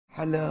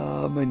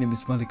Hello, my name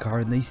is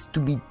Malikar. Nice to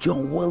meet you.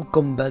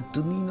 Welcome back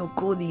to Nino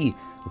Kuni.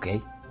 Okay,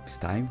 it's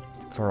time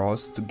for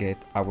us to get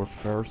our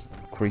first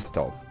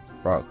crystal,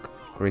 rock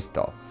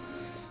crystal.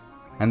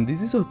 And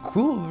this is so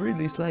cool,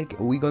 really. It's like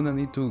we're gonna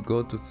need to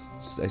go to,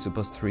 I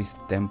suppose, 3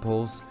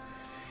 temples.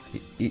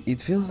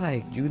 It feels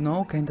like, you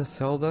know, kind of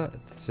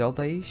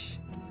Zelda-ish.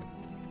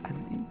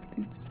 And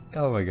it's,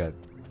 oh my god.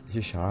 I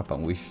should shut up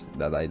and wish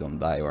that I don't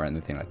die or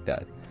anything like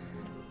that.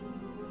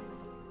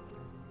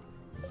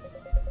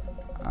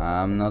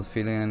 I'm not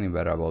feeling any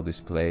better about this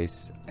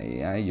place.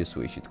 I just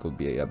wish it could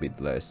be a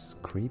bit less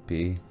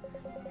creepy.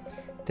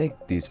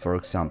 Take this for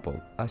example,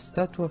 a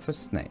statue of a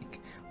snake.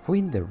 Who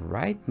in the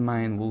right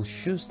mind will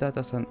choose that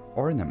as an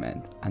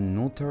ornament? A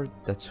neuter,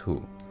 that's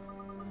who.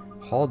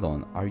 Hold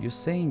on, are you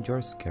saying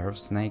you're scared of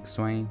snakes,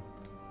 Wayne?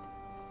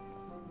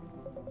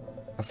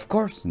 Of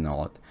course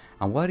not.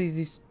 And what is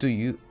this to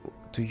you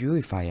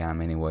if I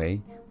am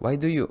anyway? Why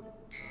do you...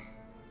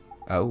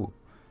 Oh.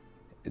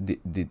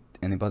 Did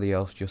anybody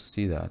else just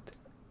see that?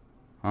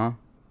 Huh?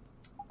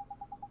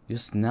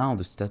 Just now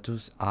the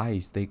statue's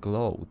eyes, they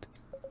glowed.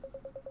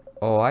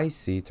 Oh, I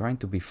see. Trying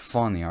to be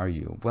funny, are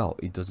you? Well,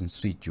 it doesn't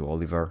suit you,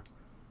 Oliver.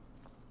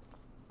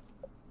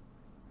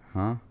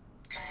 Huh?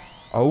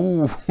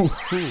 Oh!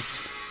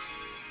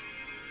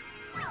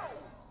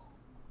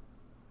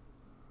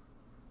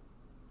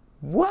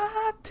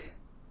 What?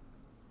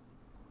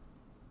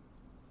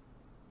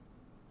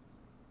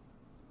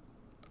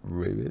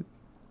 Ribbit?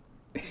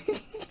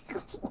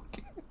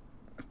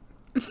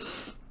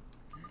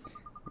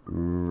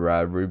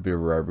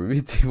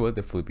 Rabbit, what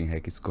the flipping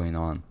heck is going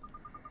on?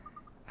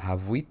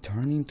 Have we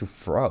turned into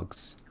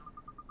frogs?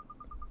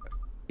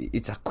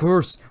 It's a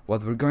curse!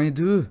 What we're going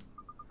to do?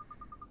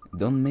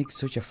 Don't make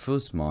such a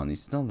fuss, man.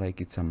 It's not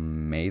like it's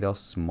made us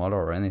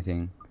smaller or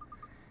anything.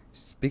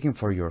 Speaking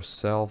for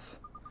yourself.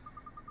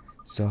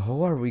 So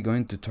how are we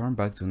going to turn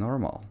back to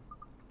normal?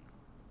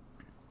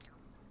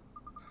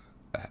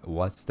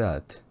 What's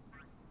that?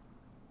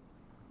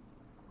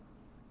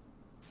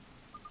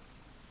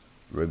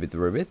 Ribbit?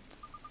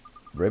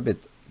 Ribbit?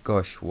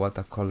 Gosh, what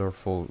a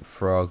colorful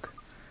frog.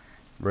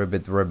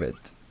 Ribbit.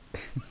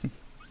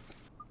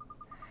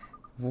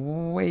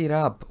 Wait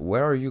up,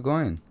 where are you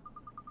going?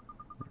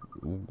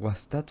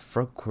 Was that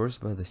frog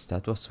cursed by the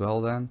statue as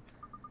well then?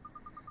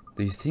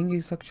 Do you think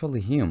it's actually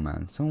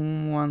human?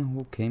 Someone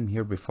who came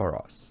here before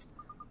us?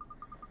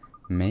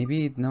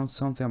 Maybe it knows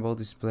something about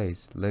this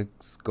place.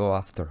 Let's go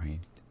after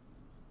him.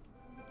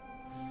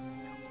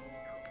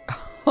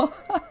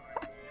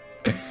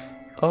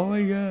 Oh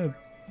my god.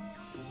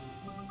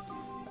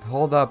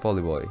 Hold up,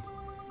 Ollie boy.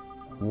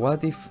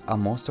 What if a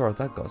monster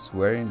attacks us?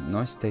 We're in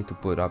no state to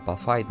put up a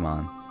fight,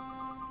 man.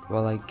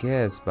 Well, I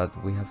guess, but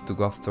we have to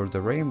go after the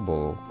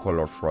rainbow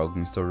color frog,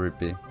 Mr.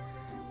 Rippy.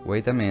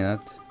 Wait a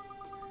minute.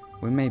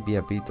 We may be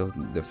a bit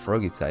on the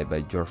froggy side,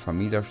 but your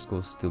familiars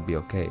could still be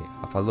okay.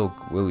 Have a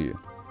look, will you?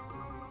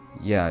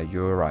 Yeah,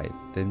 you're right.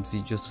 Them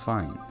see just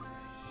fine.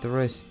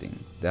 Interesting,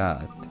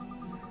 that.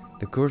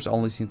 The curse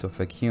only seems to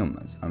affect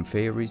humans, and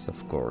fairies,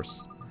 of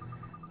course.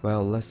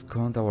 Well, let's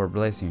count our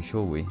blessings,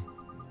 shall we?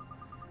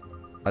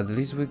 At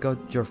least we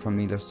got your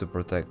familiars to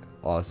protect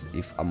us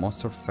if a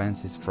monster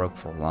fancies frog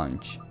for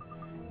lunch.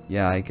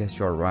 Yeah, I guess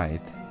you're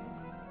right.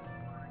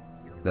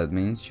 That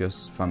means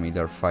just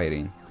familiar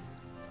fighting.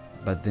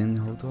 But then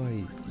how do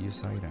I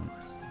use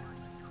items?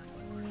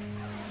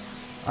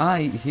 Ah,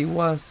 he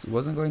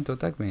wasn't going to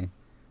attack me.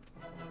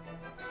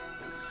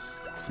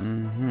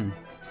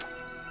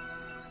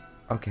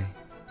 Okay.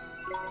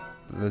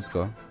 Let's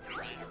go.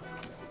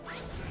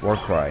 War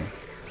cry.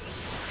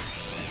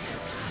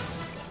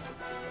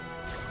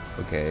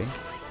 Okay.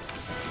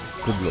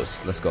 Good blues.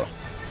 Let's go.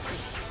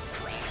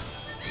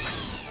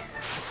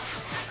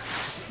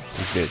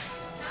 Take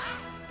this.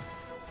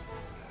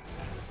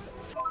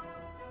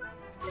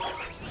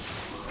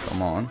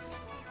 Come on.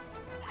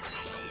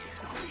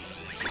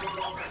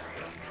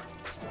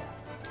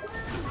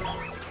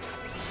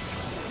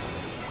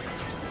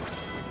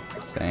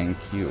 Thank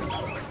you.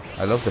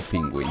 I love the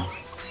penguin.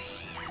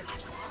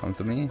 Come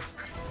to me.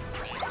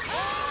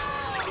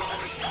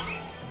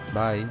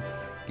 Bye.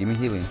 Give me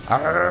healing.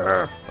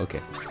 Arrgh! Okay.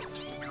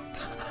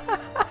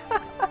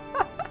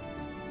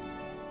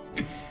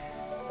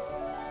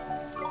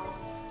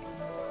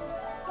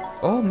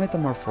 Oh,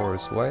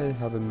 metamorphose. Why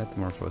haven't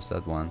metamorphosed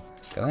that one?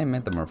 Can I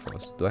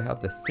metamorphose? Do I have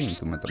the thing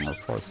to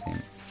metamorphose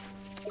him?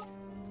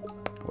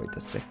 Wait a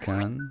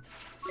second.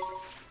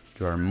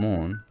 You are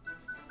moon.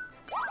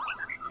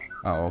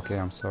 Oh, okay,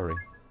 I'm sorry.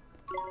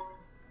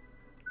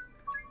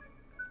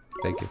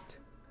 Take it.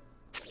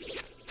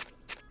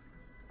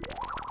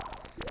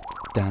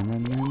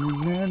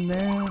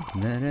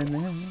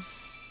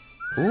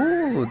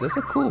 Ooh, that's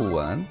a cool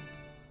one.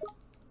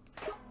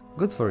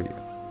 Good for you.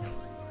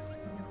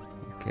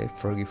 Okay,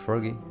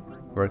 froggy.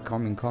 We're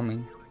coming.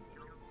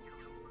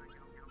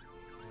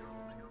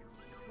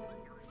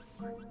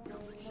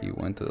 He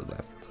went to the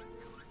left.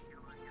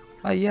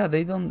 Ah, yeah,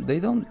 they don't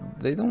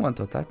want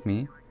to attack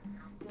me.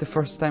 It's the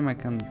first time I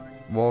can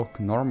walk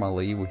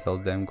normally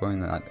without them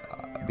going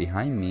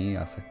behind me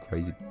as a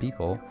crazy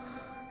people.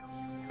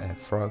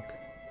 Frog.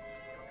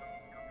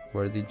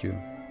 Where did you?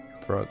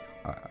 Frog.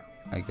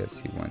 I guess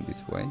he went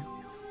this way.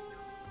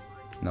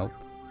 Nope.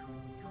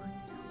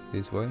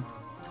 This way.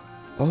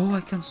 Oh,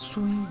 I can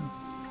swim.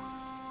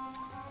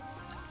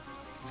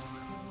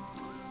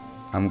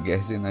 I'm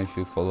guessing I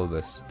should follow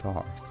the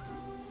star.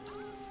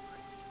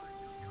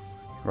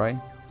 Right?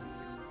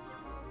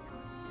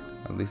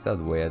 At least that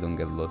way I don't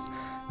get lost.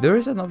 There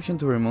is an option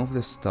to remove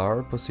the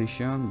star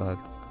position, but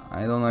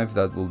I don't know if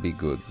that will be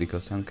good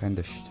because I'm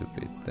kinda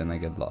stupid. Then I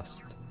get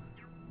lost.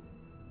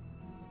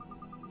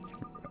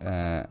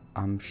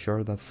 I'm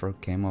sure that frog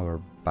came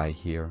over by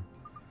here.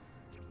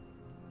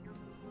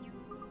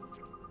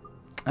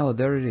 Oh,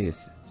 there it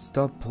is.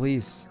 Stop,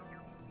 please.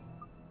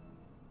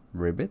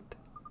 Ribbit?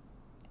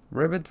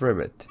 Ribbit,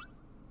 ribbit.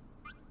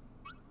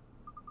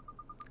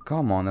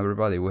 Come on,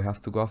 everybody, we have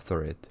to go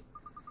after it.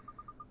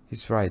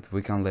 He's right,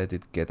 we can't let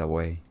it get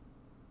away.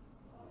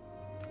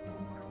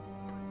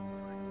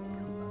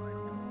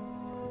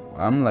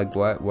 I'm like,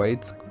 why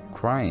it's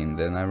crying?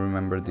 Then I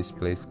remember this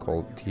place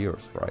called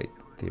Tears, right?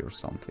 Tears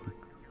something.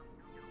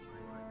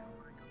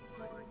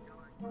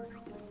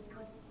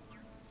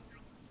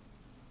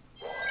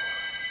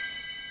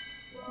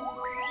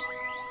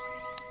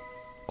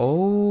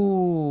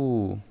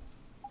 Oh,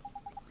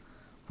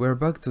 we're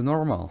back to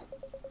normal.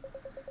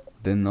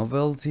 The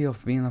novelty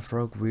of being a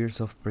frog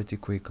wears off pretty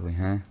quickly,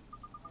 huh?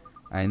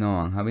 I know,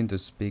 and having to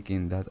speak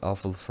in that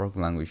awful frog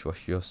language was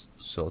just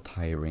so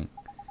tiring.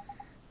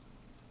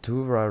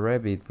 To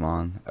rabbit,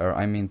 man,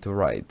 I mean to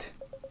right.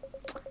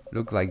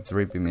 Look like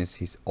Drippy missed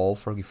his old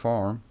froggy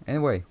form.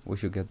 Anyway, we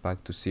should get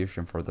back to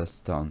searching for the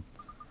stone.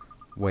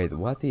 Wait,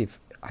 what if?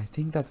 I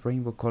think that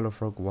rainbow color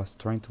frog was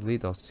trying to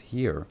lead us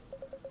here.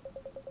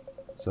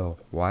 So,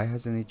 why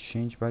hasn't it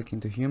changed back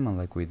into human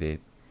like we did?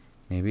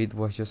 Maybe it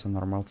was just a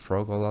normal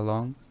frog all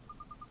along?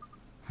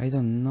 I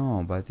don't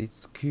know, but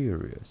it's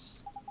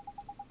curious.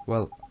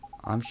 Well,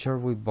 I'm sure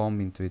we'll bump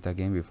into it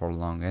again before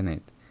long, ain't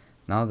it?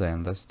 Now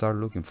then, let's start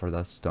looking for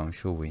that stone,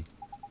 should we?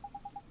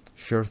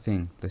 Sure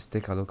thing, let's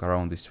take a look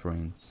around these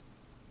ruins.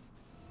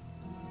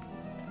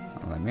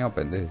 Let me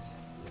open this.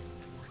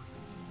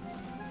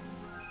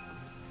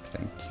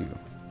 Thank you.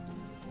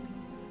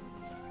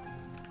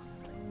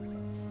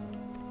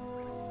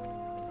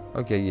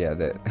 Okay, yeah,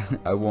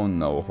 I won't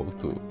know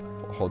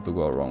how to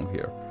go around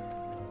here.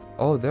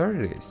 Oh, there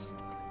it is.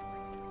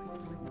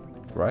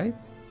 Right?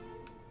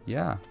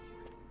 Yeah.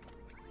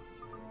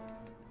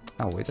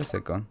 Oh, wait a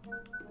second.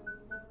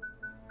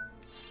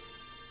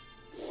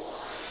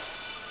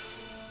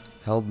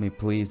 Help me,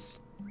 please.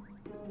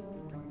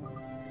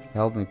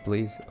 Help me,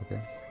 please.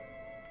 Okay.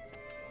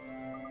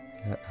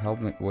 Help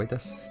me. Wait a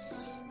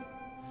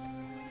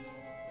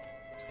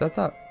Is that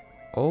a...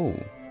 Oh.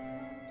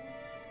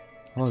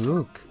 Oh,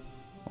 look.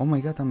 Oh my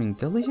god, I'm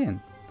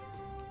intelligent.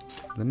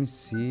 Let me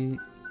see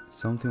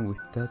something with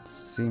that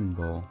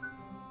symbol.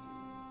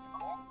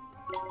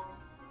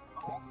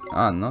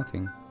 Ah,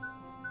 nothing.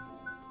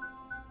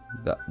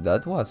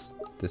 That was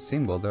the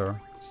symbol there.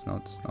 It's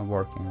not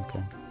working.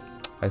 Okay.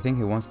 I think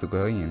he wants to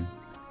go in.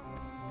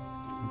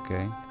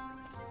 Okay.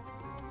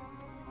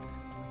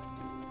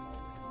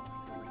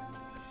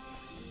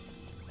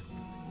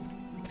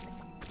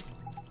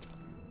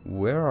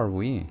 Where are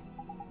we?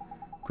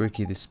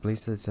 Quirky, this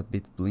place is a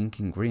bit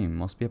blinking green.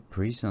 Must be a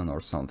prison or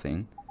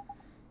something.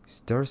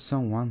 Is there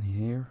someone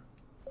here?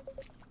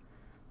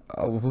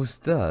 Oh, who's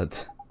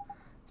that?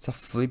 It's a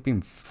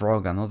flipping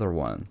frog, another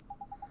one.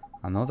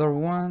 Another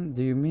one?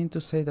 Do you mean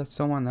to say that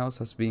someone else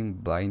has been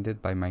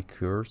blinded by my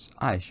curse?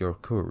 Ah, it's your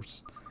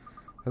curse.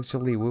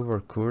 Actually, we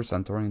were cursed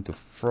and turned into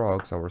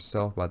frogs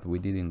ourselves, but we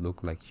didn't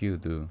look like you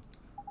do.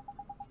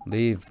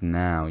 Leave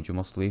now. You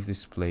must leave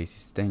this place.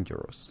 It's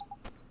dangerous.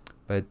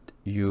 But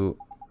you...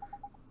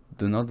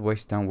 do not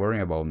waste time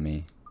worrying about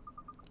me.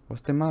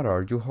 What's the matter?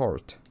 Are you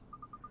hurt?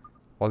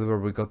 Oliver,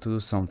 we got to do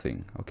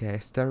something. Okay,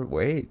 Esther,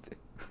 wait.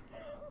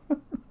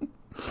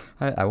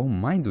 I won't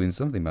mind doing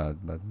something, but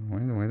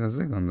wait a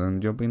second, don't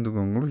jump into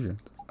conclusions.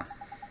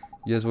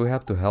 Yes, we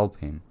have to help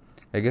him.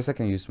 I guess I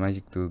can use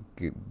magic to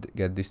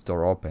get this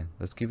door open.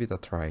 Let's give it a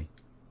try.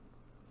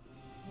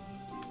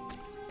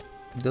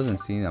 It doesn't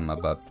seem I'm a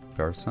bad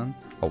person.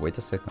 Oh, wait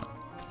a second.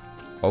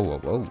 Oh, whoa,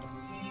 whoa.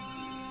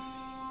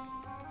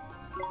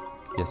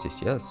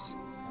 Yes.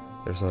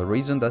 There's a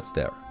reason that's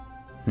there.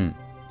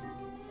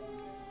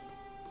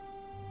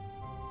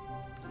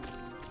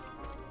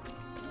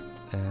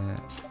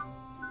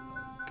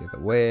 Get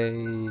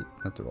away.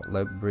 Natural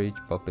leverage.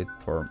 Pop it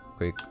for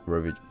quick.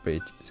 Ravage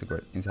bridge.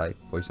 Secret inside.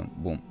 Poison.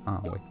 Boom. Ah,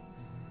 wait.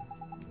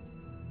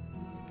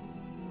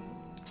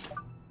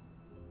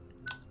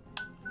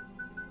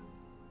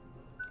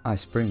 Ah,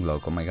 spring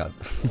lock. Oh my god.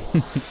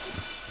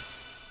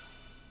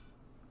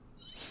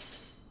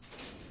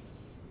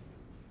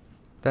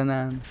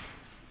 Ta-da!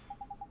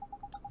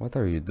 What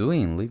are you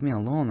doing? Leave me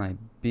alone. I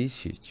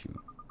beseech you.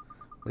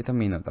 Wait a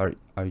minute.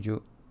 Are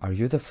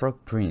you the Frog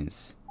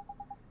Prince?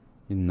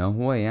 You know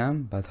who I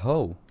am? But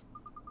how?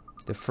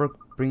 The Frog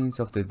Prince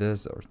of the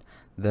desert.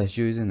 That's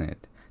you, isn't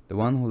it? The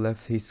one who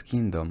left his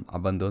kingdom,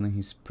 abandoning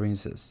his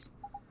princess.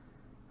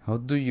 How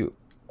do you...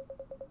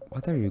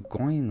 What are you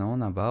going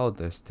on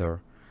about,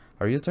 Esther?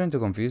 Are you trying to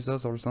confuse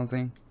us or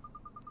something?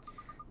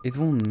 It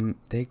won't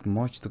take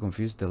much to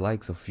confuse the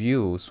likes of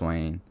you,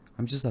 Swain.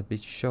 I'm just a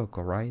bit shocked,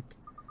 alright?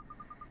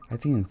 I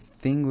didn't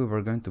think we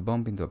were going to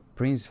bump into a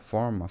prince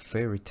from a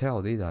fairy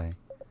tale, did I?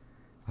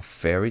 A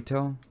fairy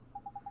tale?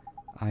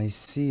 I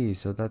see,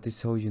 so that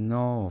is all you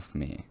know of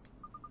me.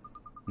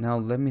 Now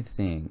let me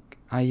think.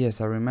 Ah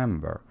yes, I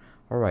remember.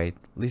 Alright,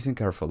 listen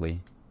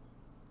carefully.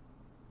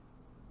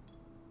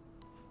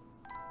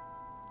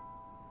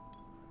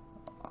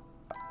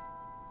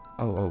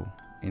 Oh,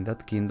 in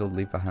that kingdom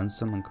lived a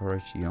handsome and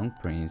courageous young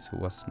prince who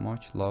was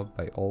much loved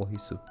by all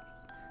his subjects.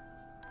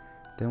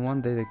 Then one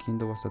day the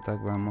kingdom was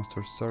attacked by a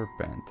monster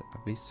serpent,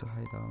 a beast to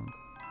hide out.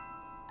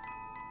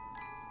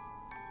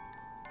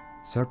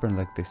 Serpent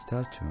like the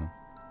statue.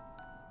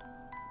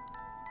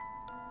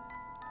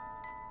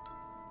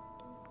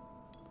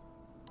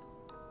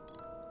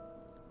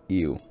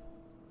 Ew.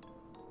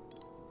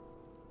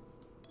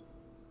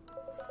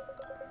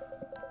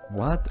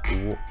 What?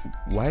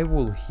 Why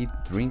would he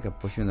drink a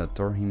potion that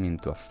turned him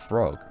into a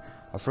frog?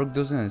 A frog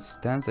doesn't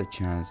stand a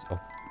chance of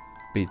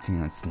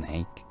beating a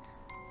snake.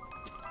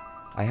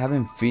 I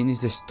haven't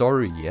finished the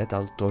story yet.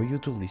 I told you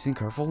to listen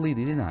carefully,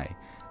 didn't I?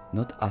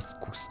 Not ask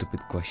stupid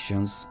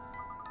questions.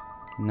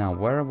 Now,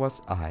 where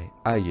was I?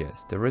 Ah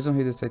yes, the reason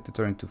he decided to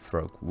turn into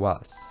frog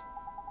was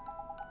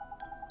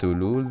to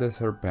lure the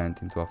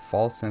serpent into a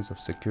false sense of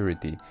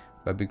security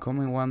by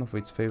becoming one of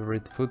its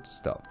favorite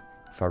foodstuff,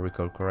 if I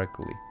recall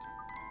correctly.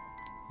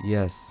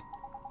 Yes,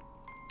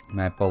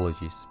 my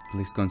apologies.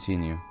 Please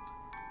continue.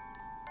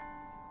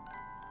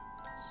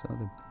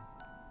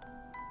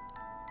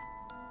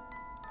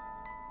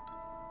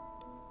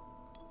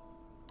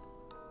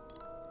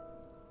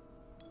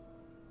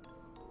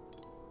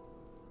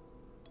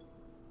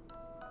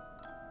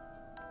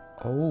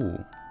 Oh.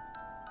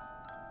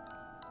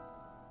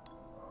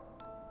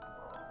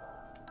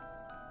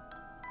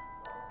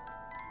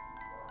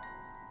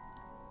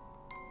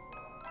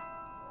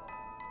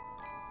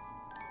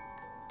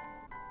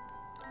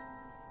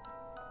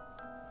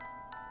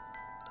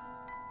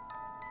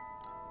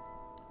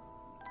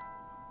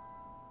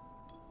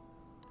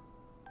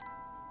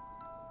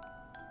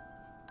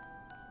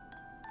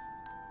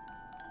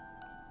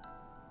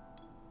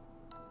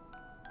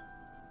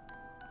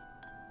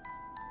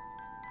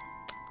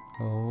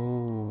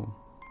 Oh.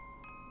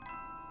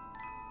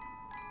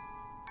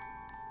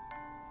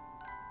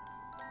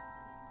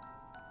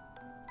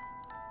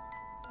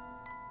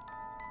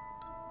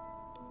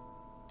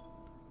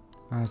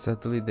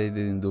 Sadly they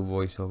didn't do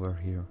voiceover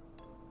here.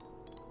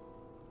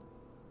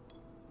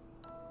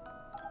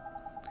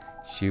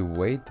 She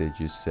waited,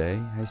 you say?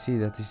 I see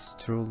that this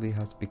truly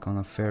has become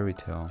a fairy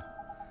tale.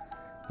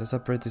 That's a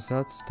pretty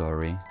sad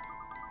story.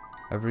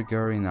 Every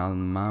girl in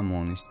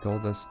Al-Mamun is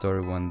told that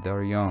story when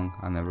they're young,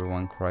 and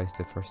everyone cries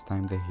the first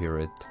time they hear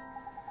it.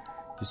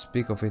 You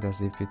speak of it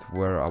as if it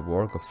were a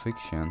work of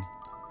fiction.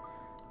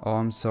 Oh,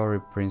 I'm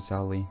sorry, Prince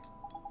Ali.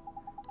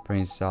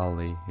 Prince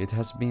Ali, it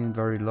has been a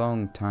very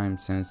long time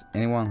since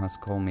anyone has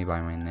called me by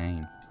my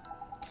name.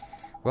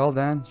 Well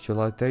then,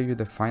 shall I tell you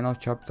the final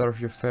chapter of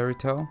your fairy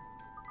tale?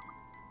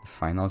 The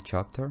final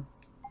chapter?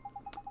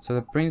 So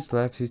the prince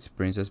left his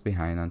princess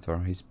behind and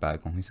turned his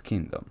back on his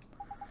kingdom.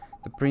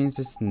 The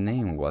princess'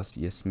 name was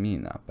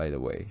Yasmina, by the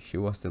way. She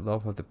was the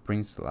love of the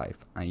prince's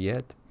life, and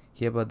yet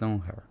he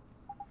abandoned her.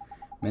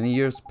 Many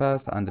years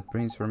passed and the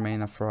prince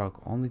remained a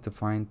frog, only to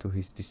find to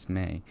his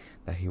dismay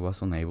that he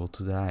was unable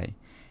to die.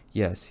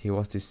 Yes, he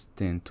was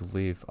destined to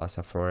live as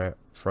a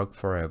frog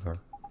forever,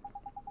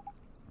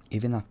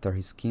 even after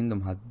his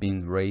kingdom had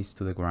been razed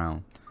to the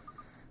ground.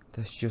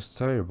 That's just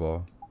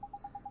terrible.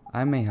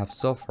 I may have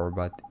suffered,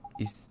 but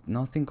it's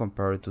nothing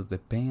compared to the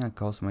pain I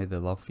caused by the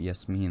love of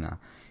Yasmina.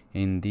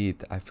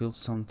 Indeed, I feel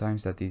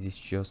sometimes that it is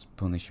just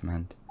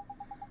punishment.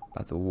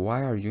 But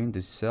why are you in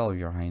the cell,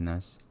 your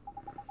highness?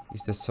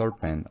 It's the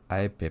serpent,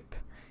 Aepip.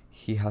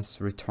 He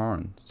has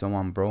returned.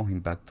 Someone brought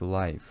him back to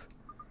life.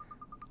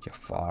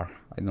 Jafar,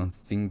 I don't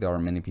think there are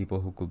many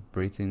people who could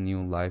breathe in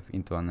new life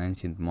into an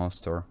ancient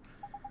monster.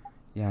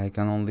 Yeah, I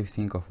can only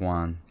think of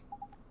one.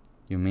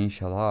 You mean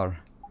Shalar?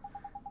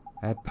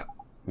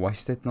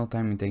 Wasted no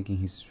time in taking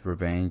his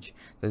revenge.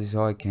 That is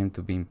how I came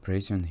to be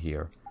imprisoned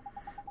here.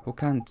 Who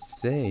can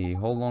say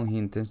how long he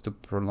intends to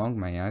prolong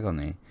my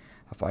agony?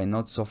 Have I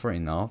not suffered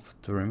enough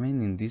to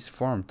remain in this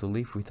form, to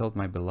live without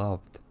my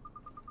beloved?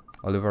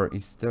 Oliver,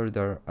 is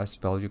there a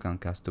spell you can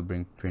cast to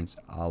bring Prince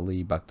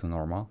Ali back to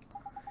normal?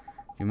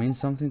 You mean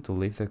something to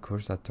lift the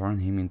curse that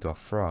turned him into a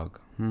frog?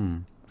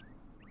 Hang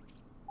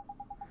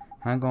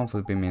on,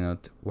 flippy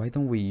minute. Why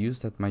don't we use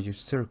that magic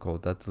circle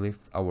that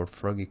lifts our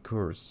froggy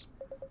curse?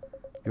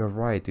 You're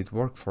right, it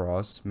worked for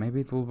us.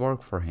 Maybe it will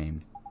work for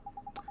him.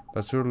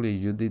 But surely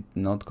you did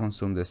not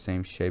consume the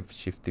same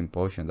shape-shifting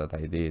potion that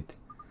I did.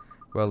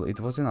 Well, it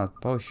wasn't a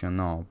potion,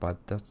 no, but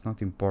that's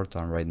not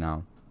important right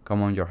now.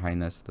 Come on, your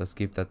highness, let's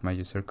give that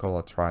magic circle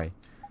a try.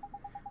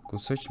 Could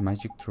such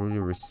magic truly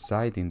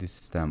reside in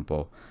this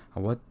temple?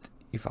 And what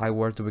if I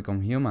were to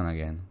become human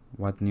again?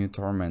 What new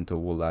tormentor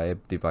will I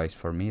devise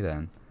for me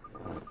then?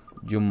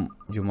 You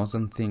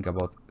mustn't think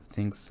about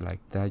things like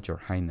that, Your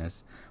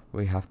Highness.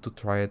 We have to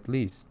try at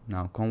least.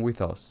 Now come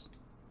with us.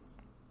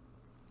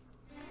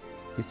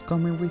 He's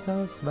coming with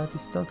us, but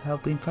it's not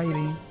helping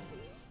fighting.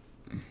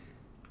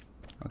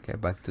 Okay,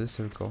 back to the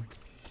circle.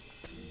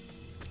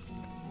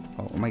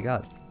 Oh my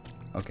god.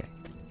 Okay.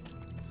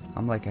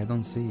 I'm like, I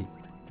don't see.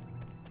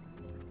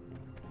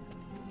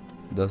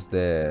 Does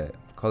the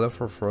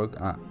colorful frog...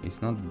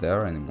 it's not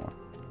there anymore.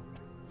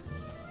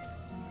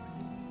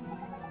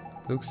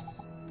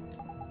 Looks...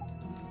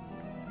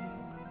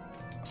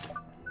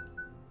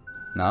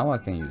 Now I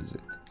can use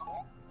it.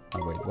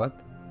 Oh wait,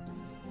 what?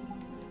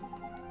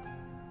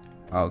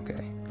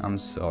 Okay, I'm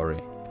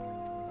sorry.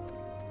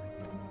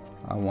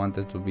 I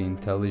wanted to be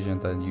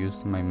intelligent and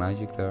used my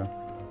magic there.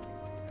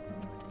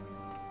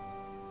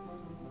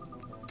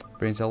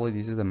 Prince Ali,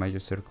 this is the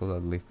magic circle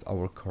that lifts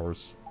our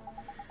course.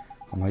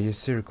 A magic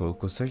circle?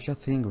 Could such a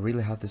thing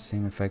really have the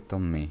same effect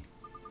on me?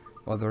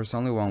 Well, there's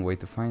only one way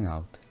to find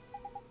out.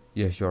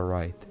 Yes, you're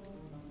right.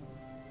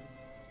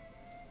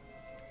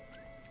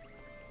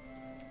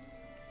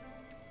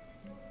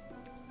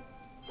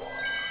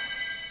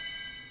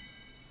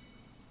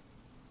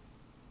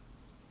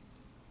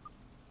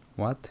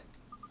 What?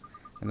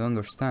 I don't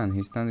understand.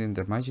 He's standing in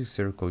the magic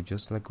circle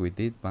just like we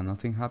did, but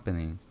nothing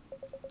happening.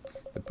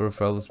 The poor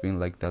fellow's been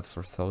like that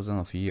for thousands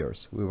of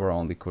years. We were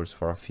only cursed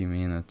for a few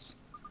minutes.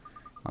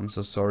 I'm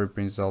so sorry,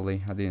 Prince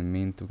Ali. I didn't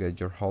mean to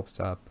get your hopes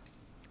up.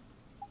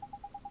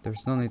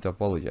 There's no need to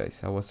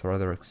apologize. I was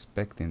rather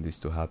expecting this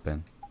to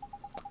happen.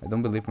 I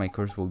don't believe my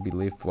curse will be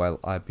lifted while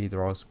Abby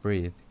draws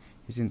breath.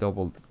 He's in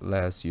double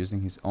less, using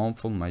his own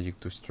full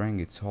magic to strengthen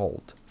its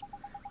hold.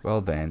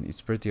 Well then,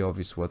 it's pretty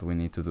obvious what we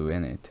need to do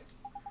in it.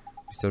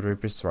 Mr.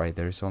 Ripper's right,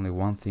 there is only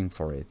one thing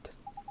for it.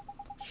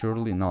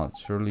 Surely not.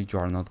 Surely you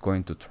are not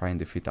going to try and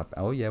defeat up.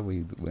 Oh yeah,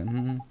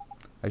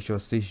 I shall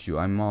assist you.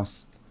 I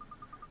must.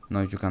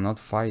 No, you cannot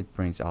fight,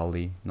 Prince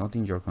Ali. Not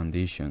in your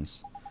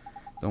conditions.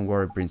 Don't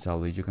worry, Prince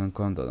Ali. You can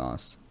count on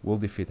us. We'll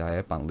defeat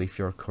Aep and lift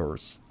your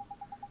curse.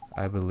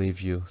 I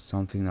believe you.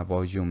 Something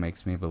about you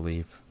makes me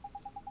believe.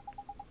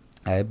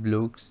 Aep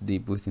looks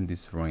deep within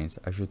these ruins.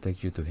 I should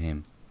take you to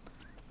him.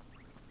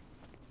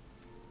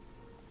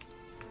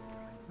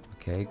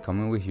 Okay,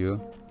 coming with you.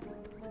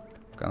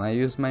 Can I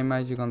use my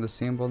magic on the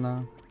symbol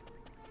now?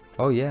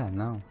 Oh yeah,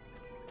 now.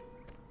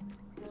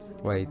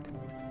 Wait,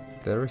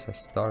 there is a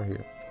star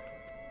here.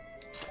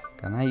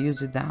 Can I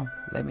use it now?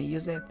 Let me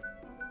use it.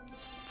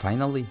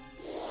 Finally.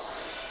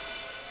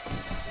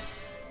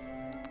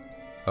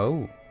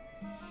 Oh.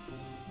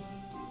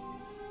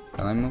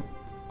 Can I move?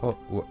 Oh,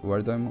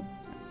 where do I move?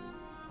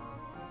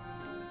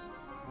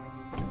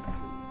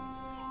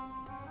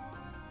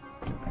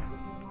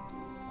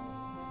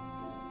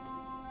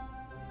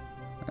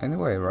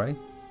 Anyway, right?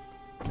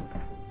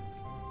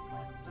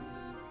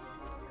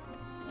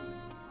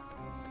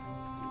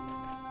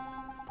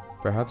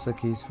 Perhaps a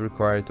key is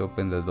required to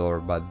open the door,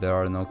 but there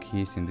are no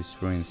keys in these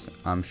ruins,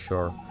 I'm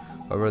sure.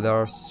 However,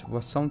 there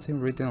was something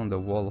written on the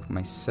wall of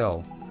my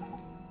cell.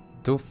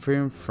 2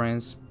 firm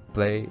friends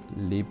play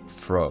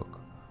leapfrog,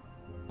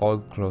 all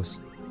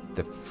close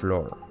the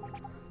floor.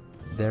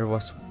 There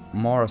was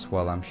more as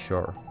well, I'm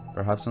sure.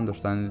 Perhaps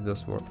understanding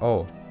those words.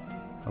 Oh,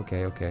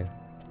 okay.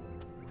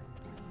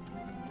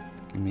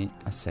 Give me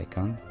a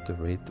second to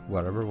read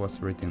whatever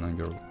was written on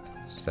your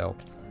cell.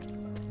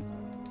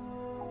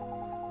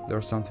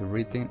 There's something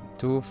written.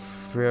 2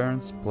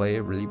 friends play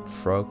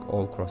leapfrog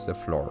all across the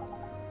floor.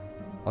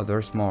 Oh,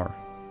 there's more.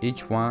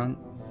 Each one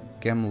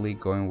gamely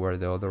going where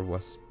the other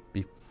was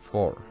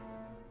before.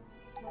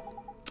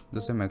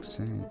 Doesn't make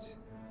sense.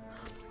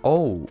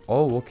 Oh,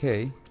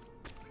 okay.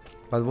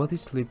 But what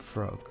is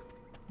leapfrog?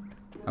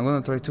 I'm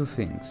gonna try 2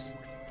 things.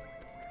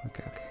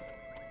 Okay.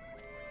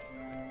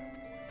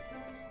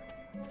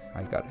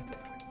 I got it.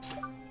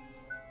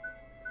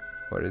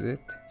 What is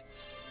it?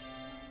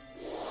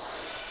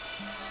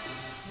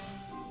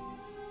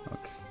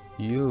 Okay.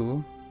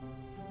 You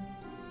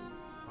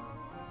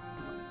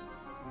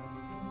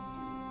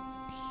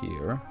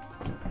here.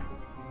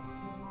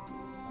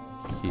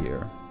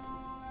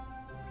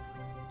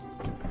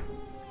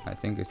 I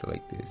think it's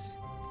like this.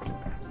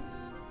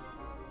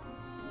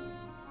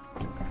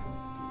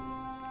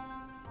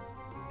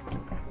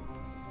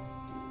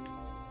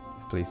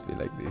 Please be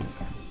like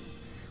this.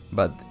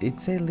 But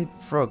it's a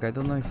leapfrog. I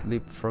don't know if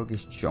leapfrog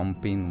is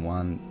jumping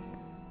one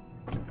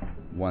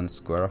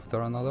square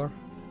after another.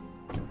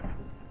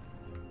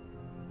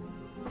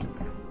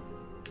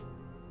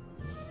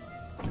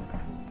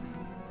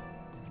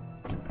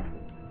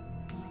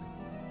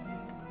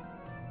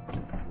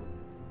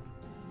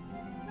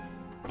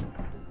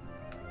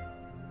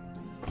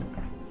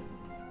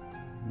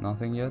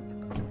 Nothing yet?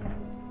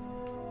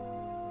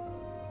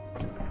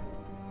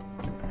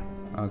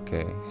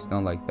 Okay, it's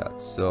not like that,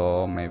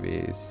 so maybe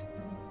it's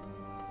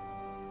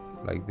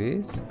like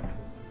this.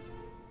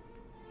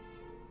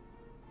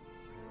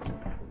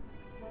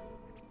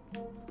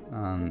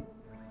 And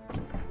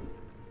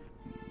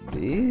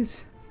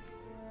this?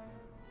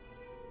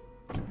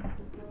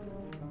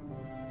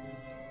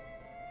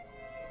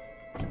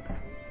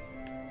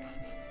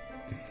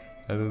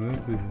 I don't know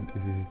if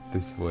this is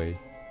this way.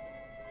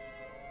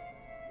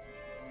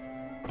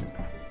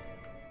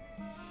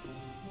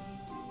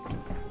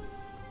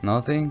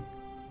 Nothing?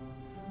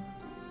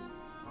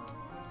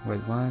 Wait,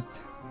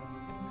 what?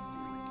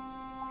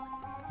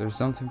 There's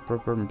something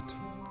proper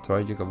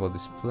tragic about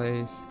this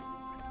place.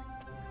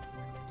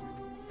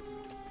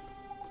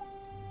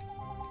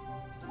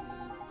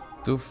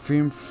 Two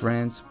firm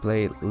friends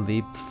play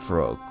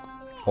leapfrog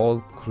all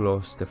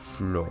across the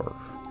floor.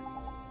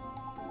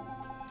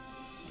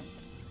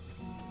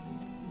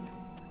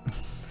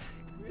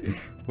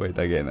 Wait,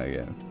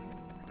 again.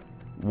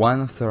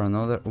 One after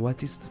another.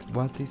 What is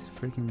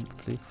freaking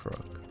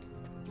leapfrog?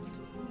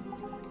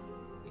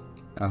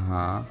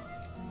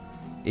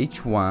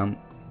 Each one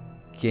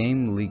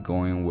gamely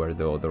going where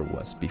the other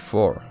was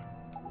before.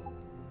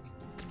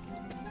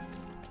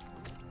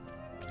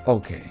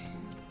 Okay,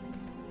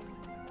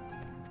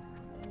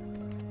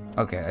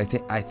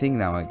 I think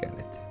now I get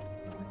it.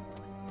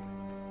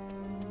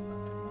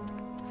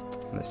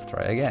 Let's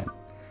try again.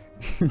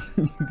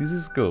 This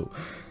is cool.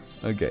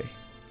 Okay.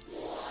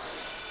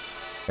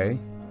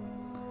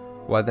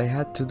 What I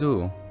had to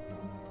do,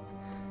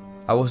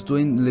 I was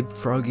doing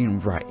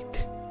leapfrogging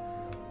right,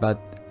 but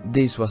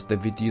this was the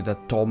video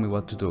that told me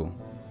what to do.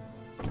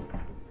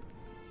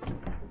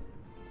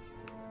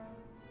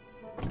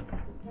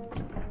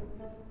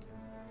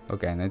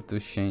 Okay, I need to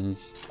change.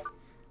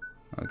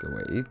 Okay,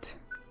 wait.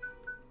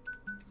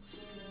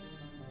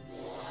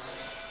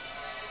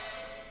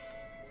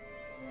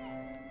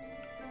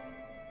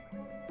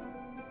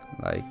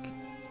 Like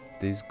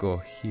this go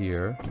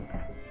here,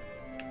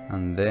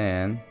 and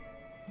then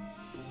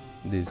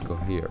this go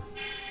here.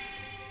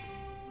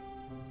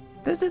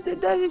 That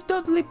is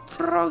not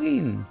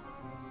leapfrogging.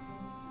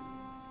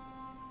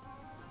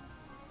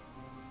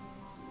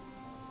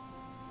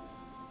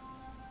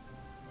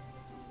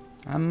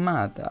 I'm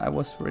mad. I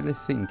was really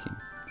thinking.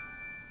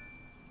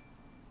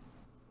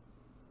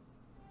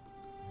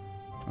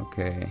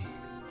 Okay.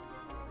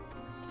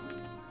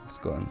 Let's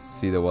go and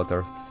see the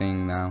water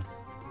thing now.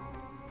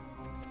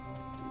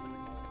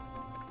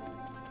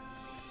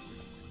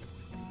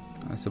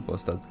 I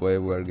suppose that way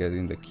we're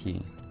getting the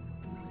key.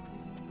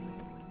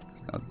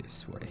 It's not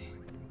this way.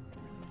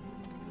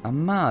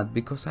 I'm mad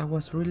because I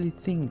was really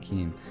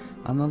thinking,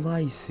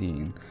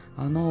 analyzing,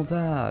 and all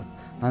that,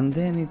 and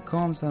then it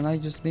comes and I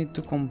just need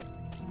to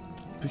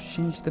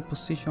change the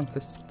position of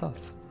the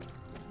stuff.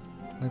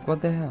 Like,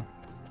 what the hell?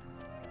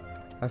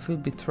 I feel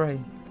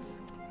betrayed.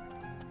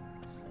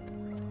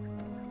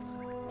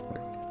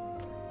 Wait.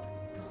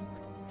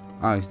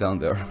 Ah, it's down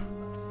there.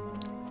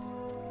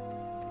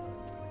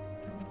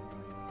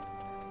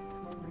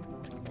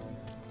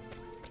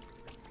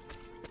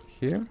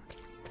 Here?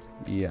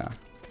 Yeah.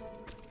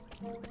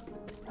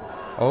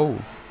 Oh.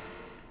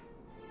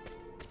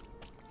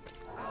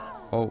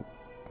 Oh,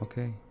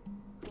 okay.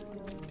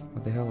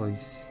 What the hell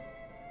is...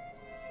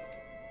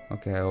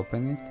 Okay, I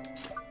open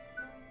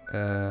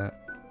it.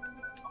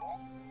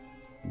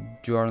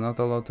 You are not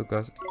allowed to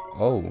cast...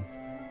 Oh.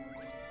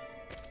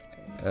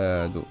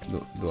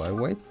 Do I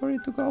wait for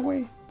it to go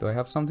away? Do I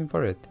have something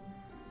for it?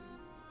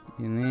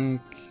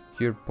 Unique,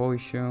 cure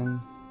potion.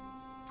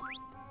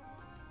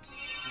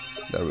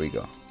 There we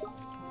go.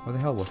 What the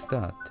hell was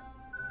that?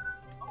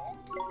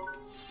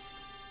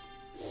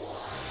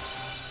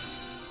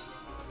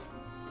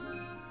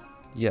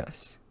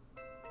 Yes.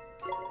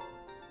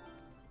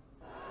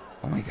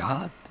 Oh my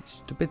god,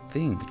 stupid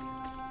thing.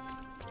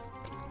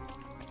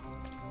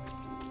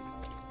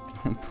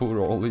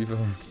 Poor Oliver.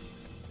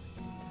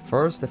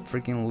 First the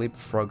freaking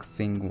leapfrog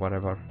thing,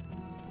 whatever.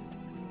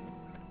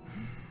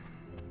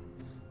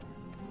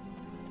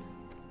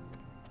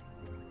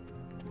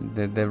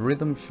 The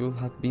rhythm should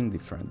have been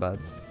different, but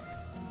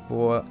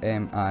who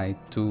am I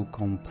to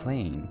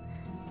complain?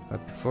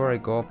 But before I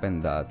go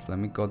open that, let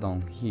me go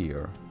down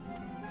here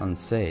and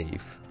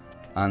save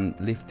and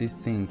lift this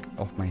thing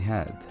off my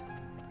head.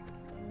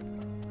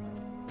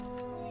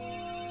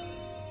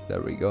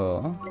 There we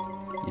go.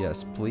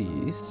 Yes,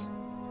 please.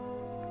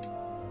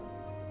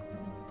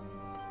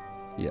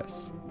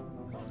 Yes.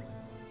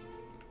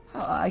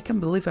 I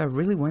can't believe I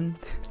really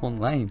went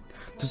online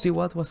to see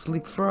what was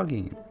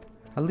leapfrogging.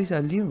 At least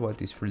I knew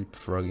what is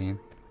leapfrogging.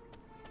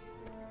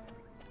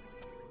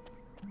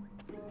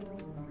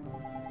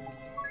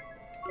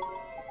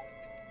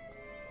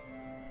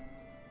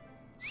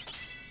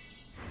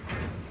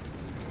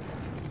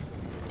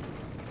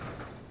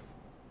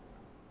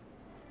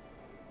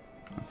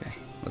 Okay,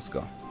 let's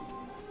go.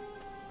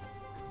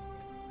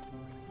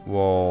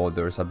 Whoa,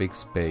 there's a big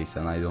space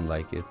and I don't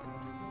like it.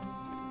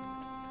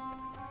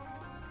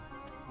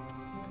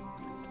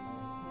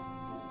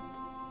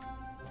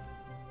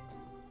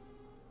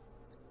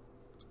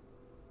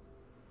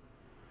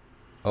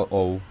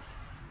 Uh-oh.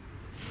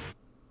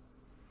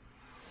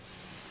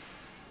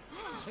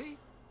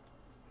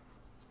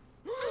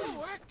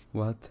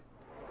 What?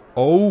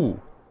 Oh!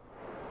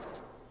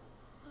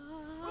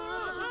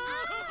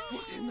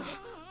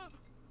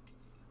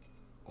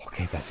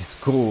 Okay, that is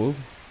cool.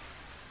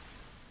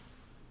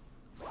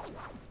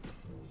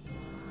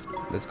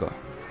 Let's go.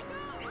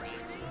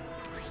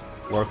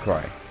 War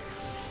cry.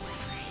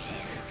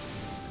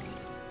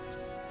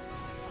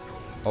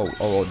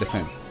 Oh,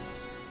 defend.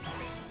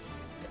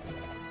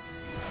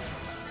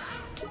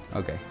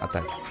 Okay,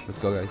 attack. Let's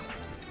go, guys.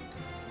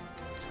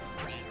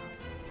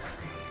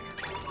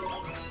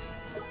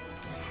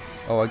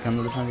 Oh, I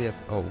cannot defend yet.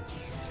 Oh.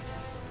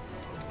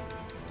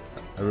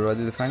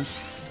 Everybody defend?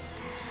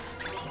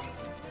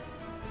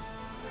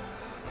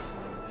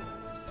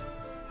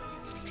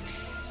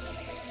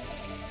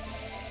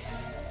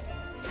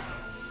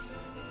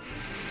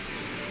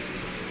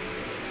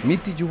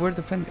 Mitty, you were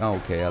defending. Oh,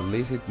 okay, at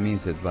least it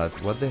means it, but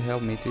what the hell,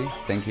 Mitty?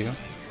 Thank you.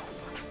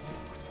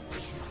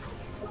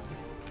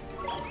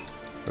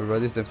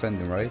 Everybody's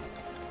defending, right?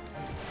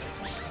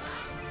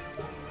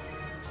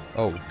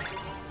 Oh.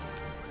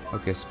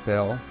 Okay,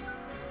 spell.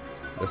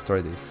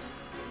 Destroy this.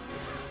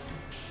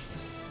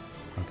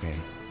 Okay.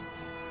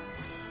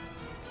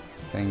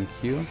 Thank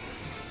you.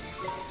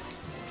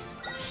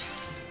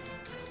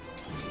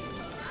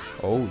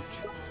 Ouch.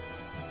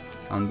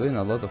 I'm doing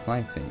a lot of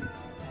fine things.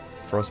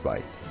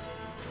 Frostbite.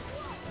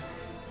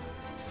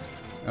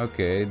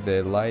 Okay,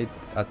 the light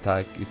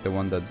attack is the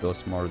one that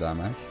does more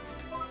damage.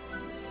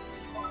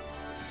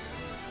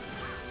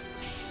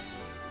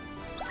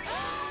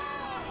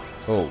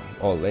 Oh,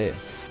 ole.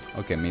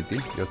 Okay, Mitty,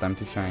 your time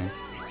to shine.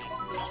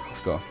 Let's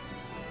go.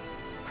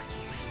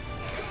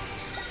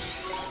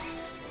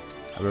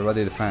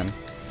 Everybody defend.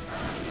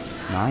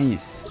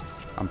 Nice.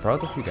 I'm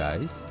proud of you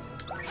guys.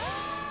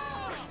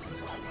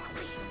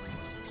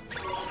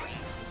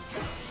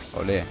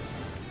 Ole.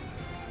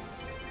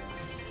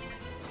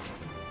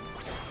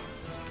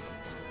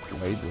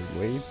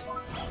 Wait.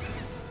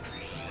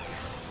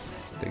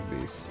 Take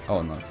this.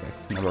 Oh, no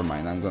effect. Never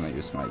mind, I'm gonna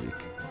use magic.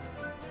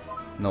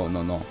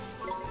 No.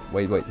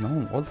 Wait,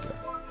 no, Walter.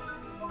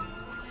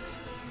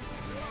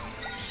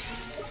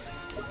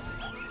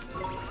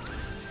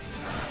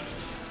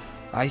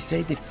 I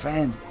say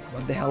defend.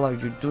 What the hell are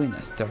you doing,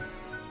 Esther?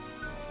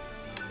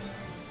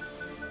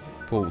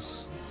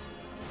 Pulse.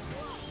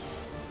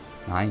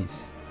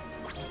 Nice.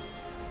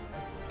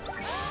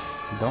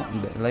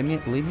 Don't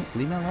leave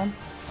me alone.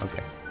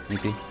 Okay,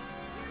 Mitty.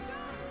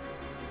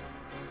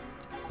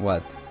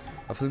 What?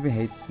 I flipping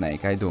hate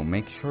snake. I do.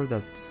 Make sure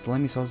that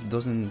slimy sauce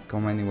doesn't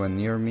come anywhere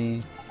near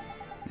me.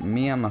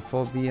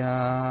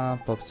 Miamophobia.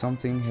 Pop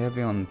something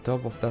heavy on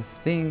top of that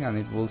thing, and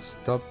it will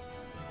stop.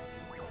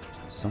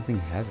 Something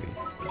heavy.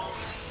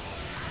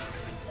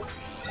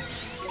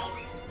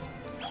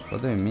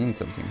 What do you mean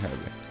something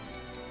heavy?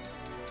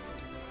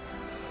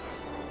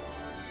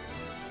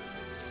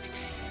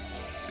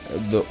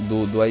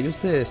 Do I use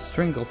the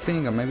string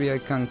thing and maybe I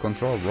can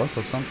control rock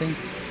or something?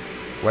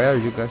 Why are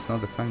you guys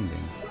not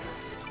defending?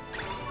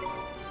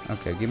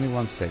 Okay, give me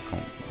 1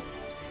 second.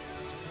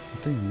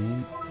 What do you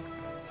mean?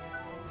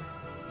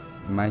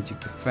 Magic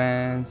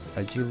defense,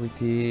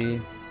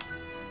 agility.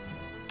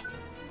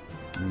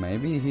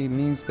 Maybe he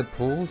means the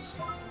pulse?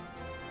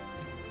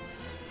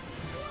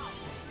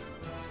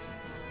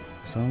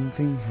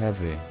 Something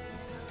heavy.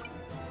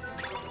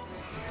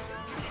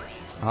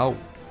 Ow.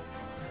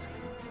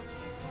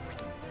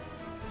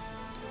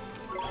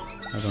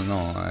 I don't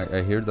know,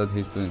 I hear that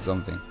he's doing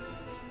something.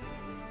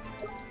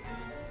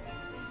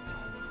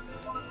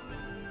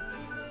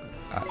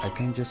 I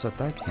can just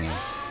attack him.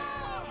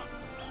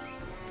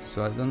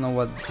 So I don't know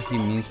what he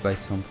means by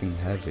something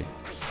heavy.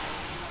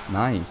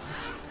 Nice.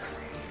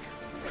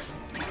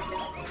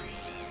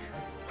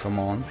 Come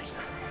on.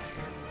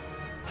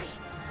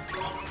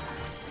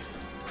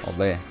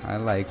 Ole, I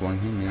like when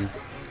he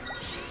means.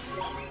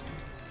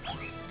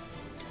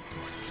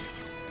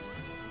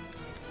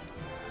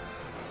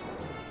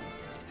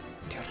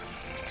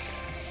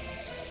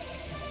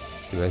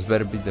 You guys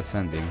better be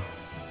defending.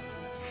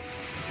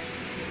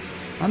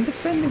 I'm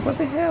defending, what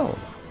the hell?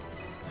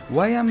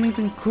 Why am I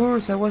even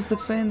cursed? I was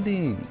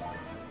defending.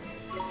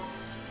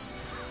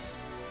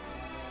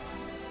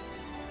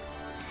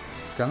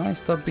 Can I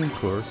stop being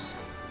cursed?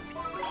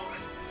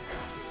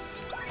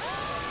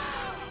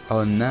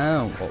 Oh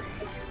no! Oh.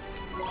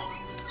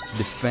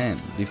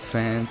 Defense.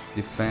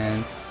 Give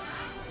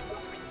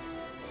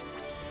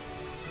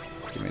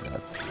me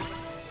that.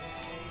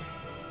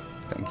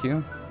 Thank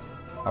you.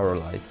 Our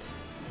light.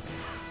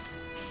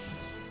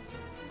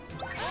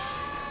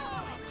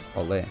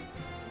 Ole.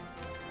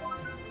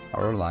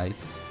 Our light.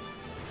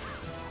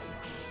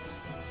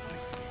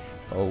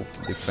 Oh,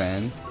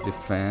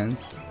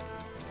 defense.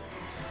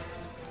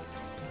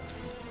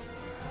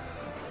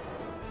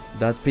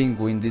 That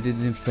penguin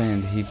didn't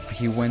defend.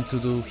 He went to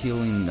do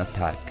healing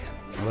attack.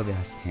 Nobody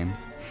asked him.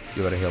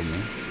 You gotta help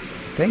me.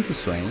 Thank you,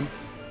 Swain.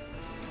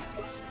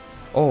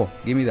 Oh,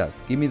 give me that.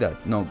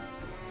 No.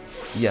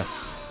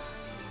 Yes.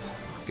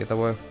 Get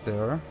away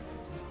there.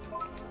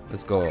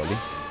 Let's go, Ollie.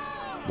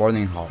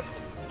 Burning Heart.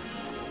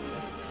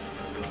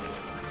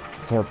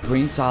 For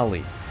Prince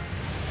Ali.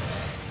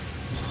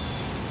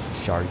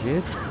 Charge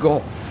it.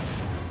 Go.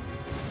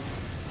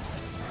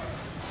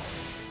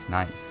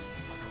 Nice.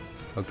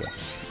 Okay,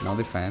 now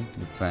defend,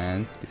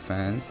 defense,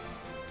 defense.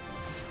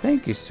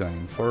 Thank you,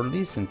 Swain, for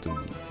listening to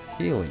me.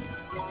 Healing.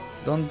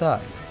 Don't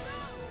die.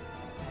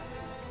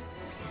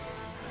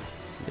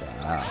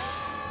 Yeah.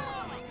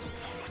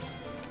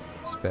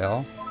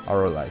 Spell,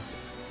 arrow light.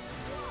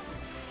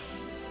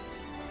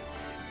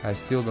 I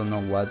still don't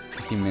know what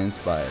he means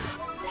by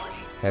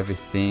heavy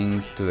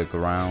thing to the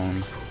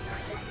ground.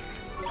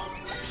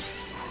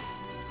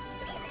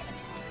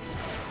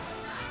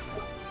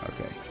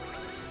 Okay.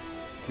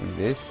 Give me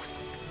this.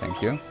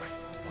 Thank you.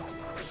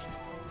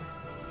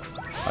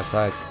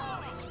 Attack.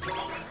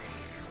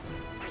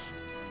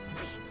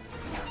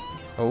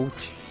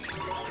 Ouch.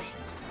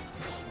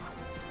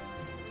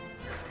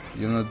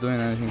 You're not doing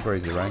anything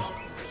crazy, right?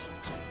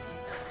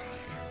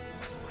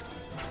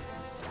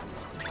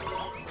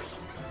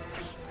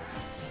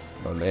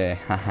 Ole,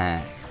 haha.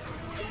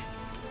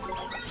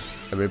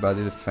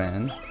 Everybody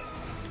defend.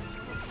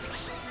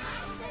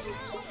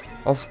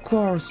 Of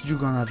course you're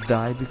gonna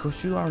die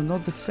because you are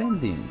not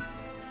defending.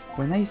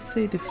 When I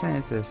say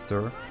defense,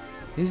 Esther,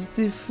 it's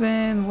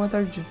defend. What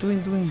are you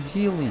doing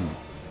healing?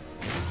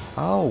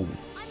 Ow.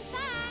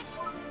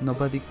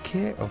 Nobody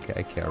care. Okay,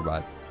 I care,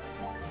 but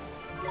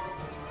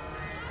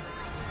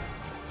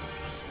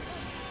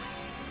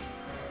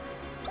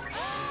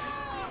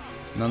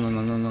no.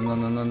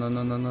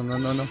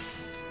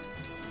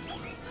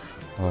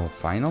 Oh,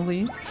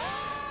 finally?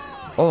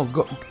 Oh,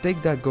 go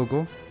take that,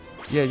 Gogo.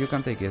 Yeah, you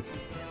can take it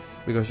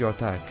because you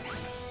attack.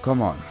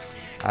 Come on,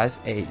 as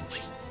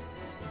age.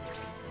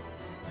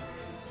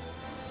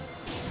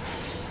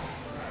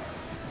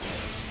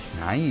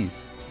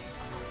 Nice.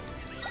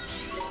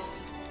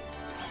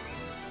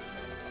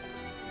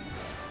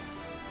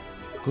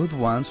 Good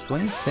one,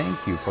 Swain.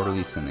 Thank you for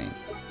listening.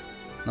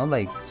 Not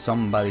like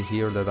somebody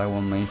here that I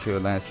won't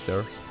mention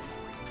Lester.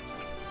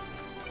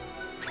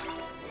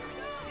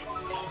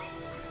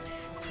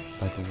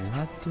 But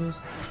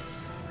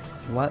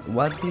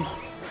what did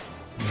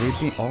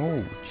dripping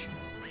ouch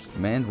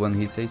meant when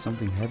he says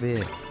something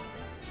heavy?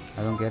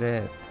 I don't get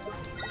it.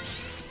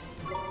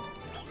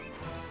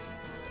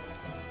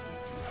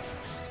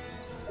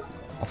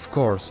 Of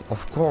course.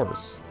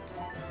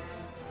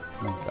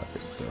 My god,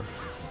 Esther.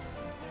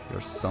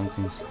 You're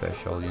something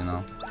special, you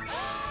know.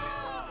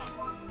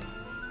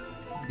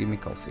 Give me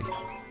coffee.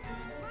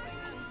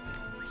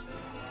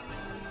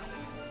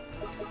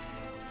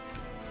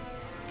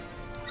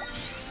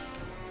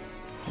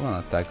 You wanna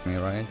attack me,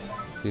 right?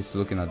 He's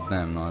looking at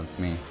them, not at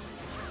me.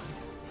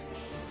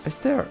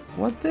 Esther,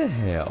 what the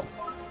hell?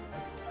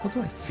 How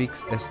do I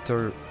fix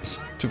Esther's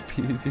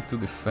stupidity to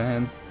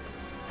defend?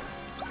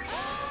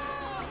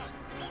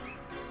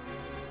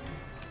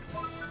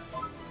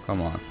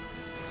 Come on.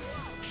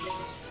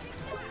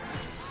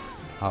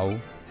 Ow.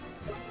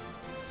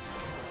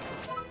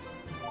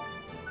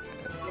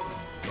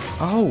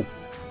 Ow!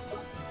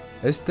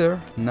 Esther,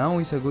 now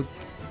is a good...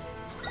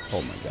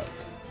 Oh my god.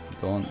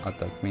 Don't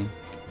attack me.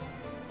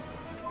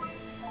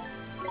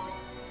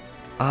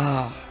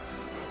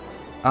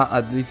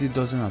 At least it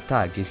doesn't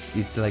attack.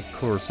 It's like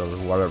curse or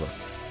whatever.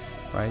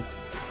 Right?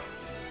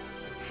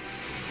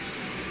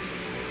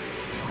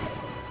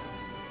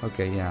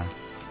 Okay, yeah.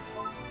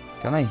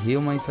 Can I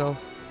heal myself?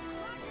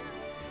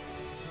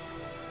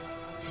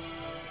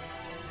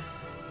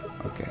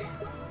 Okay.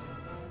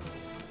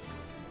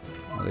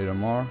 A little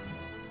more.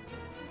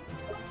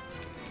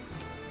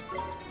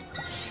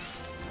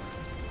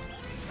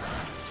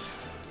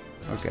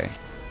 Okay.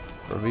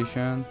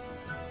 Provision.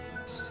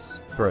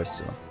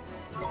 Espresso.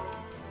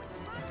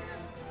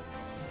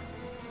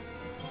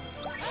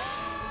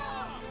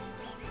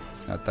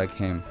 Attack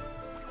him.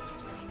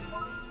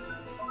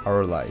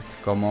 Our light.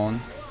 Come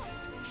on.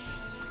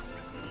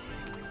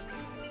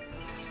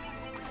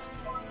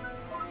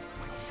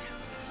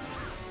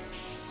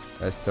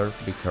 Esther,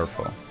 be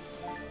careful.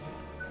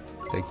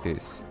 Take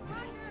this.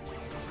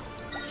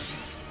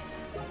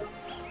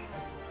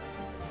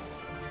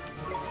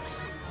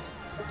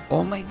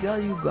 Oh my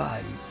god, you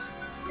guys!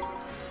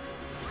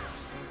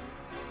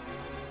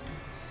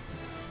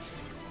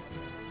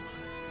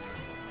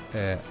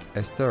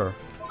 Esther,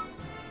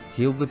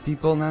 heal the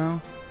people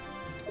now?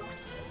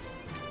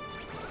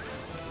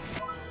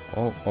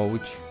 Oh,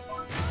 ouch.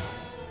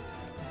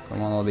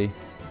 Come on, Ollie.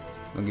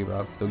 Don't give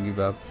up, don't give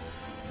up.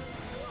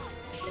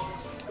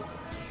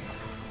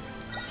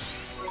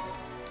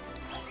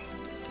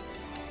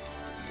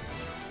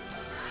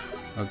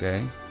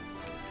 Okay.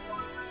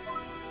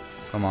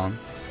 Come on.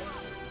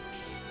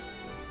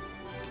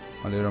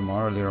 A little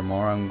more.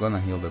 I'm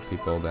gonna heal the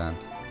people then.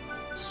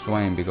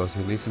 Swain, because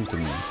he listened to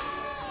me.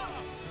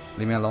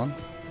 Leave me alone.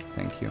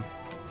 Thank you.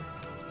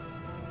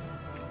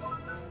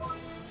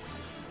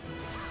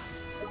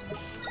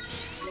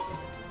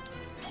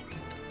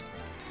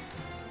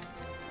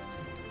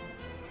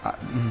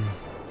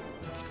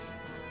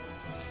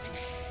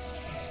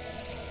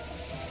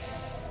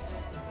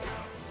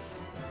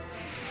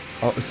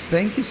 Oh,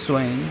 thank you,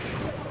 Swain.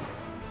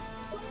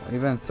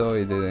 Even though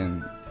it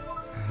didn't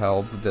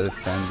help the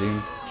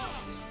defending.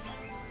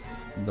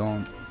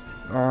 Don't.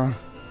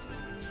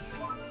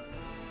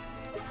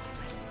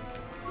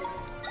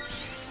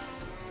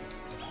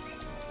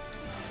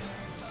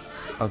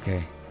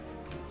 Okay.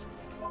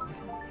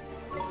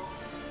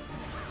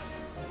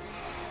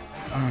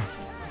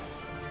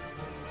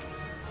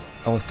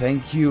 Oh,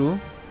 thank you.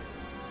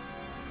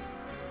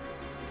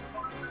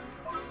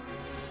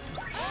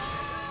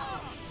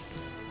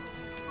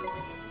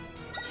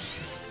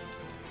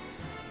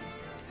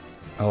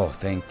 Oh,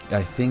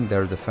 I think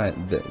they're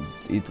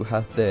it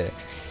has the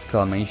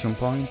exclamation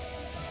point.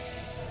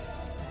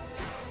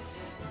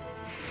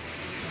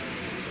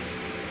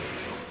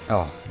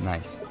 Oh,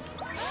 nice.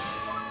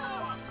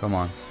 Come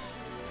on.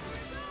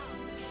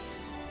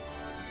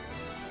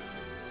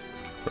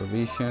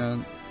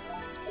 Provision.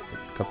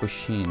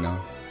 Cappuccino.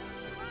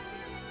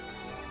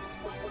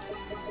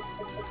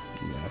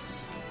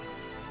 Yes.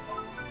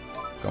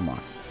 Come on.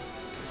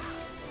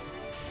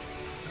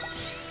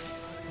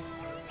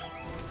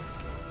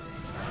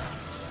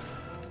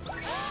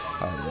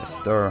 Oh,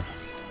 yes, sir.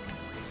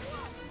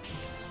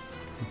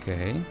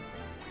 Okay.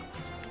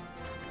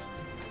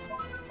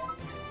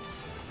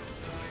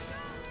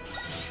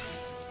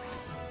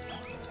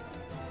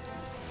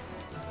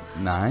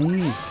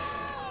 Nice.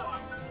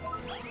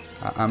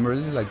 I'm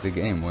really like the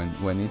game.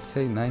 When it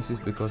say nice, it's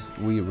because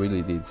we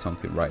really did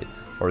something right,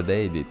 or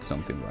they did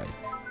something right.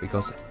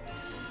 Because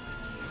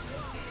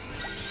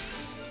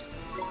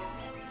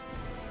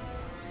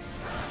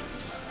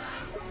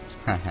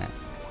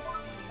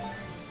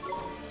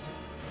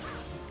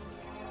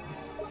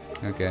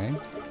okay.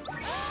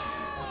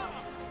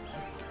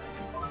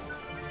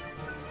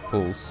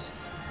 Pulse.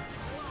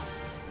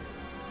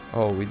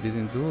 Oh, we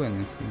didn't do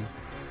anything.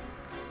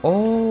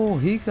 Oh,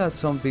 he got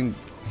something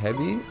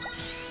heavy.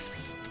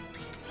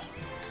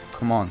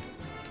 Come on.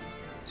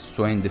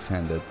 Swain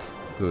defended.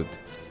 Good.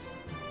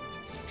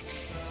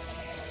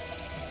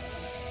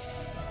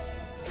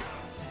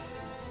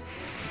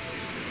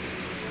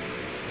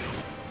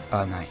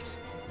 Oh, nice.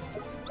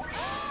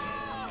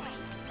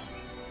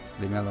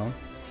 Leave me alone.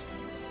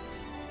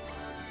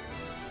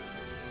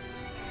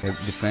 Okay,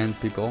 defend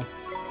people.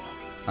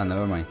 Ah,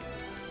 never mind.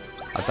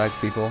 Attack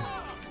people.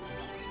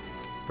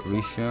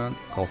 Provision.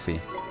 Coffee.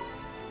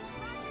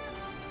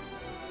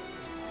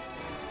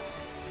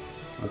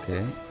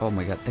 Okay. Oh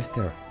my god,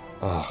 tester.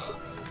 Oh.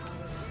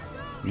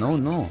 No,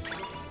 no.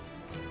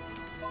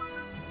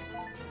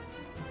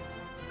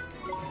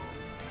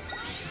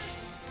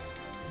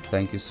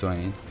 Thank you,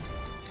 Swain.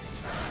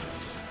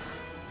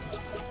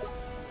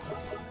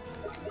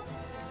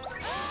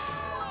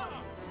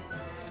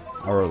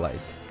 Our light.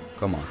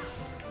 Come on.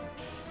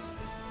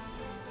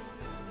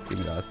 Give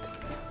me that.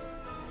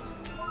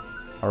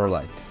 Our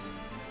light.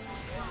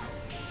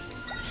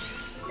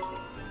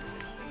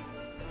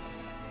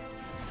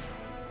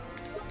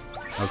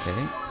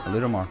 Okay, a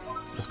little more.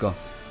 Let's go.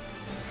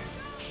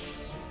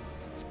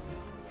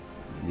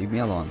 Leave me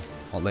alone.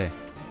 Ole.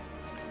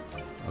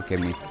 Okay,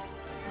 me.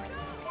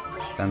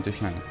 Time to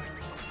shine.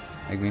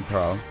 Make me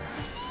proud.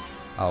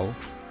 Ow.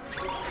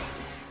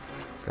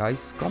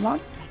 Guys, come on.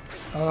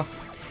 Oh,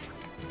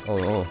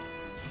 oh.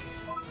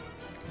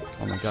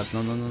 Oh my god,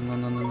 no, no, no, no,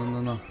 no, no, no,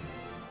 no, no.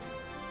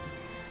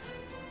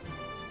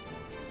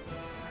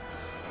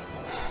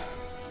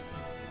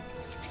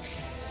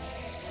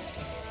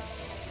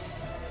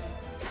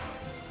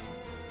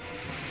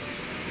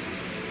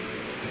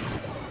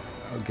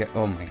 Okay,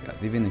 oh my god,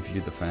 even if you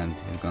defend,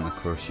 it's gonna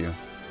curse you.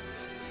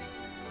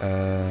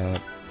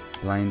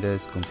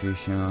 Blindness,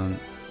 confusion.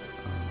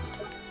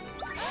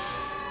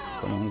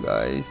 Come on,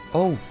 guys.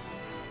 Oh!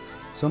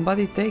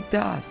 Somebody take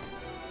that!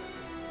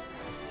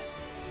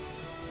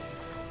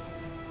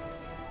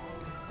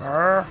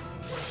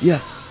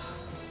 Yes!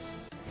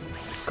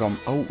 Come.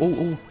 Oh, oh,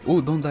 oh,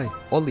 oh, don't die.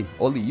 Ollie,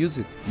 Ollie, use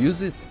it.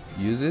 Use it.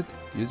 Use it.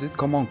 Use it.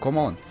 Come on, come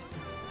on.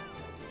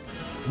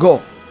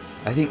 Go!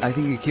 I think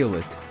you kill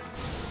it.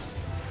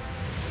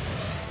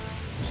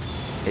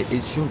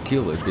 It should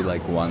kill it, be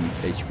like 1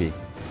 HP.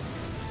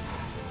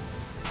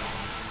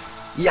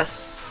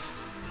 Yes!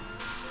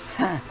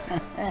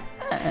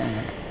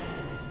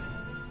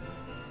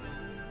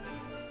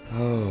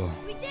 Oh.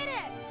 We did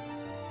it!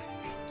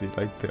 Be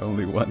like the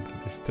only one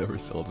that is still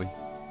resolving.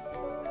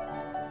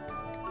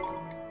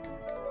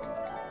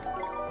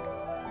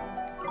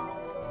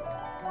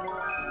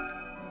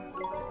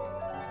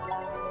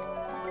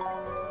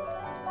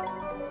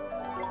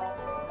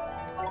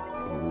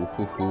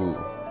 Ooh.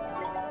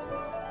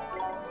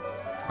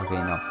 Okay,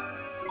 enough.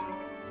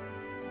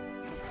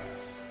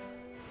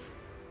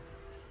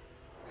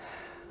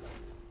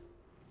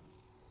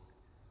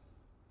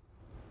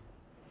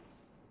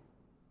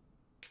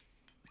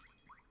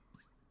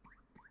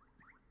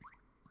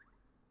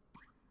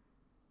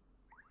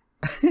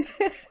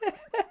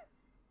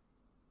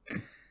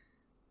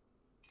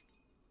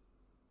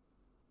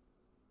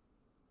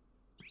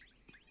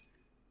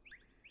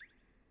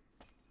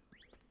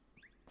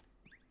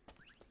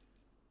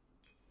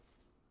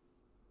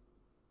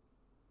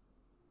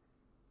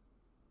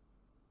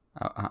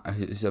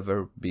 It's a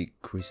very big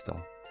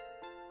crystal.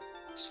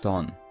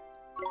 Stone.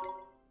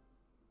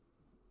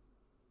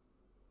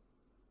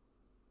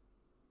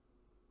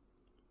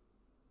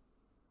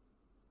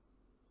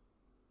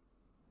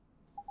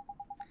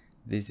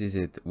 This is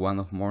it, one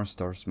of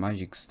Monster's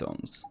magic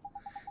stones.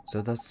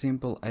 So that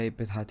simple ape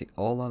had it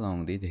all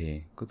along, did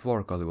he? Good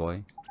work, Ollie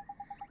boy.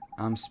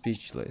 I'm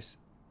speechless.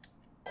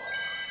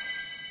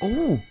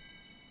 Oh!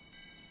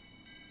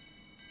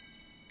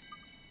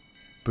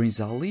 Prince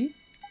Ali?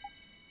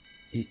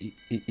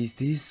 Is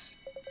this...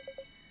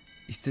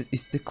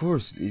 Is the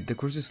course? The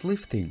course is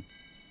lifting.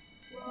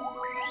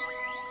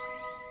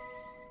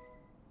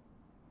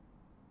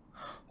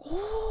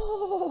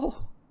 Oh!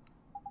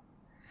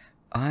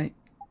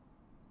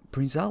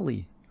 Prince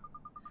Ali.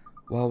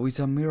 Wow, it's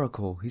a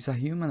miracle. He's a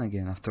human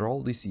again after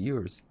all these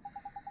years.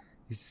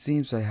 It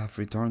seems I have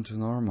returned to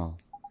normal.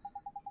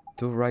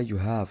 Too right you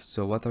have,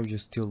 so what are you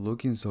still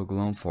looking so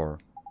glum for?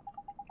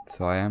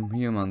 So I am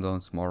human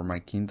once more, my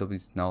kingdom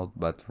is now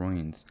but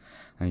ruins,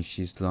 and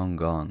she's long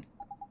gone.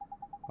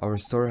 Our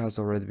story has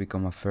already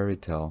become a fairy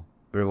tale.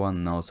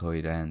 Everyone knows how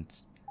it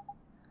ends.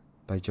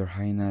 But your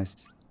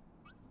highness...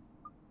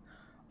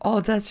 Oh,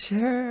 that's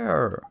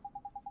her!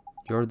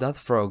 You're that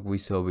frog we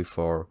saw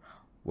before.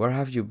 Where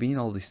have you been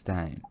all this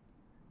time?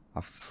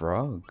 A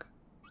frog?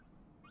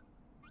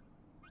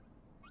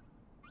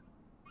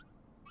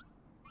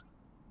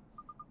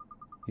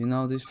 You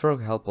know, this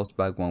frog helped us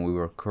back when we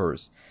were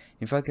cursed.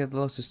 In fact, it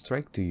lost a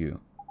strike to you.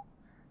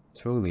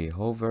 Truly,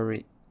 how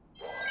very...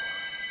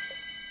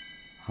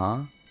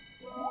 Huh?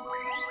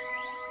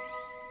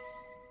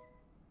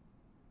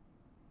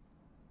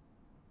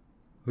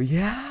 Oh,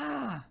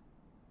 yeah!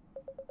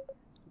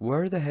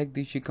 Where the heck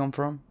did she come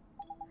from?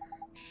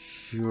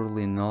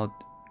 Surely not.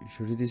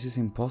 Surely this is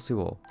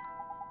impossible.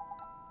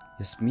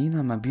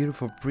 Yasmina, my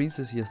beautiful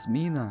princess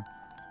Yasmina.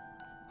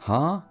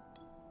 Huh?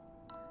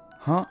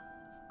 Huh?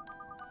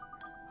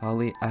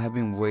 Ali, I have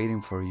been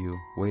waiting for you,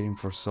 waiting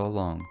for so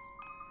long.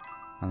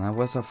 And I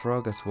was a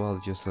frog as well,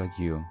 just like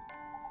you.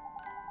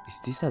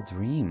 Is this a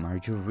dream? Are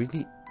you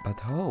really... But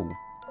how?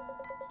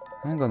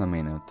 Hang on a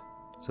minute.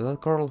 So that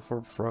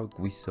colorful frog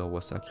we saw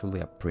was actually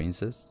a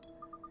princess?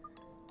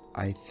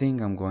 I think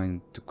I'm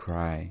going to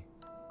cry.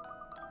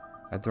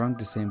 I drank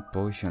the same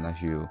potion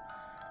as you.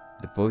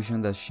 The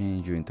potion that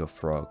changed you into a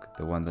frog,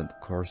 the one that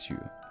cursed you.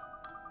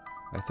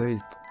 I thought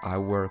if I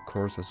were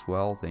cursed as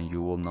well, then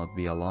you will not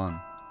be alone.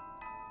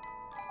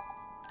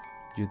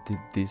 You did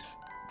this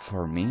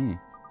for me.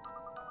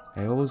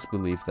 I always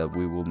believed that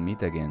we would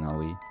meet again,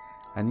 Ali.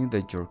 I knew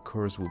that your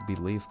curse would be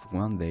lifted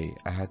one day.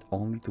 I had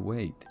only to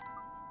wait.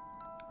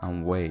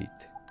 And wait.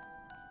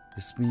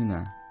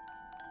 Yasmina.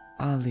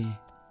 Ali.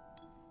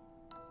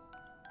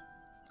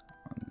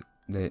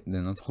 They're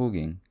not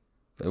hugging.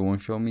 They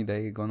won't show me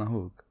they're gonna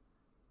hug.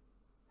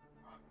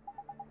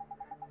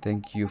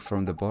 Thank you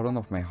from the bottom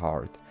of my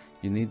heart.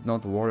 You need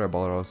not worry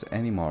about us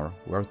anymore.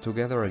 We're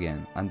together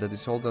again, and that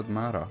is all that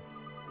matters.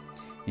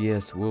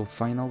 Yes, we'll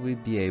finally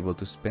be able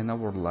to spend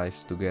our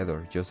lives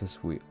together, just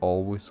as we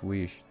always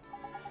wished.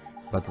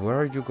 But where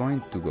are you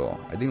going to go?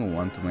 I didn't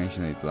want to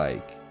mention it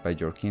by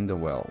your kingdom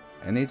well.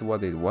 I need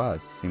what it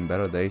was, seen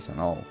better days and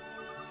all.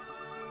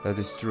 That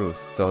is true,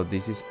 though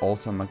this is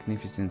also a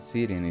magnificent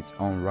city in its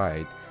own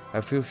right.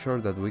 I feel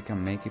sure that we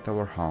can make it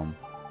our home.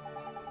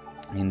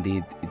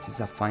 Indeed, it is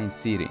a fine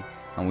city,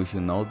 and we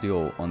should not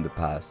dwell on the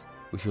past.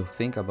 We should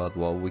think about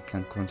what we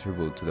can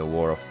contribute to the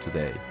world of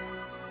today.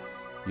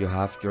 You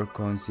have your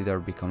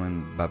considered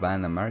becoming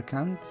banana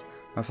merchants?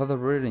 My father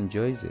really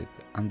enjoys it,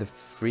 and the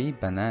free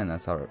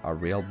bananas are a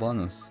real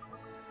bonus.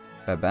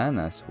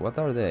 Bananas? What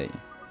are they?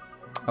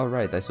 Oh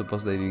right, I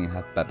suppose they didn't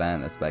have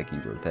bananas back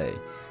in your day.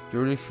 You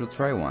really should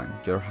try one,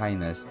 your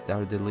highness, they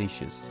are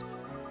delicious.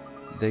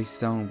 They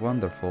sound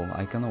wonderful,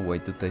 I cannot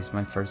wait to taste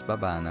my first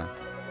banana.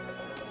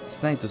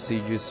 It's nice to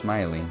see you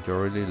smiling,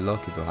 you're really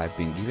lucky to have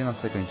been given a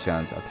second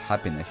chance at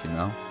happiness, you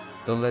know?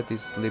 Don't let it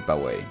slip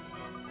away.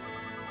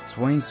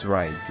 Swain's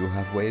right, you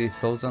have waited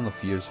thousands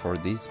of years for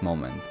this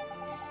moment.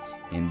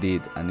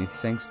 Indeed, and it's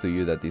thanks to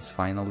you that it's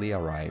finally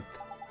arrived.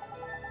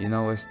 You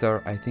know,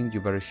 Esther, I think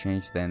you better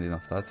change the ending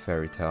of that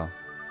fairy tale.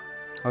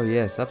 Oh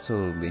yes,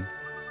 absolutely.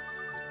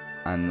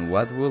 And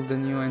what will the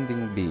new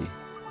ending be?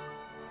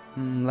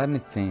 Let me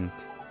think.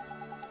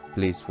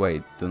 Please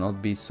wait, do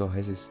not be so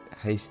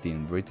hasty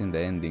in writing the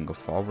ending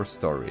of our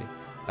story.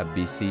 I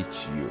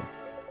beseech you.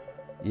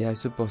 Yeah, I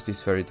suppose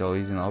this fairy tale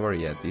isn't over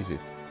yet, is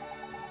it?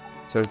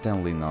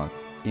 Certainly not.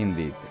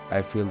 Indeed,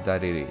 I feel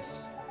that it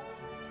is.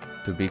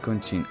 To be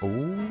continued.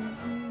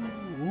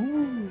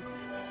 Ooh.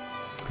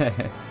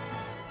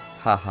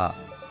 Haha.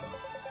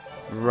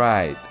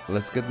 Right,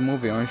 let's get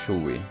moving on, shall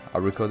we? I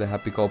recall the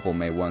happy couple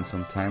may want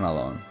some time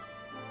alone.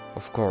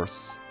 Of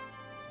course.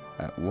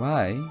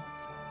 Why?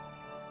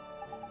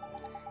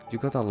 You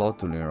got a lot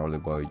to learn, Ollie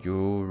boy,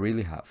 you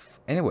really have.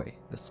 Anyway,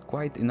 that's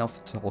quite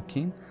enough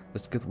talking,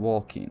 let's get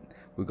walking.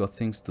 We got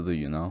things to do,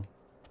 you know.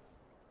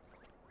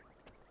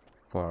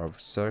 For our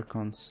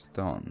second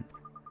stone.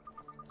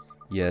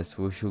 Yes,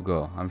 we should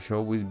go. I'm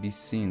sure we'll be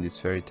seeing this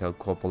fairy tale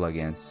couple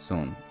again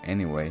soon.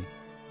 Anyway.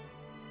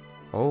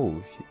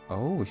 Oh,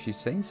 she's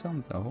saying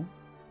something. Oh.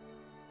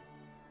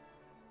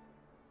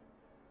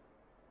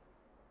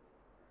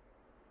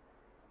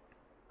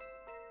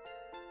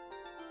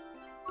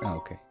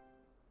 Okay.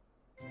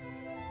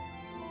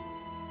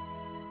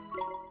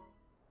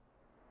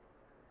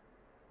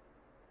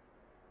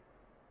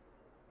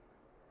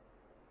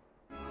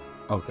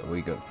 Okay,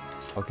 we good.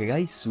 Okay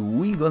guys,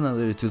 we gonna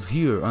let it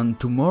here, and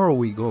tomorrow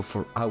we go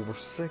for our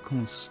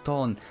second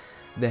stone.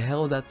 The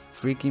hell that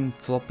freaking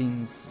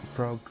flopping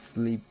frog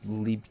sleep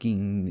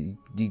leaking.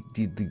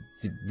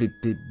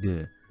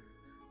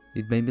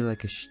 It made me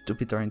like a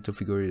stupid trying to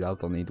figure it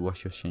out, and it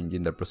was just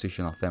changing the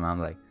position of them.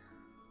 I'm like,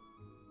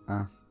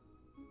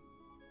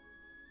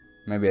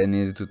 maybe I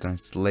needed to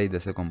translate the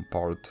second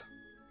part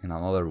in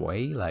another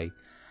way, like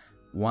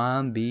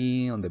one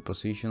being on the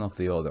position of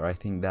the other. I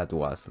think that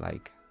was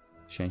like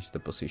change the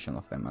position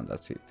of them, and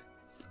that's it.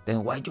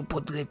 Then why you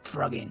put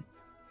leapfrog in?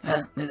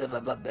 I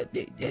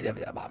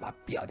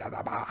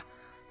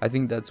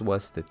think that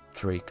was the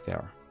trick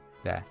there.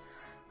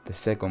 The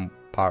second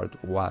part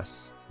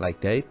was like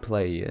they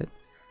play it,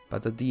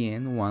 but at the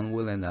end one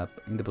will end up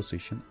in the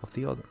position of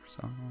the other.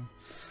 So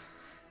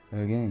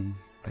again,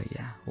 but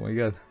yeah, oh my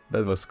god,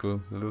 that was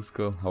cool. That was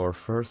cool. Our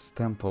first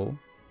temple,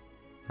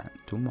 and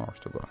 2 more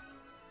to go.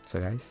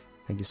 So guys,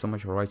 thank you so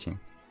much for watching,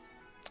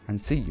 and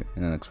see you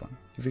in the next one.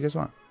 If you guys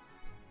want,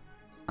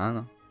 I don't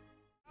know.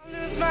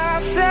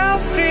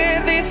 Myself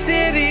in this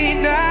city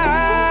now.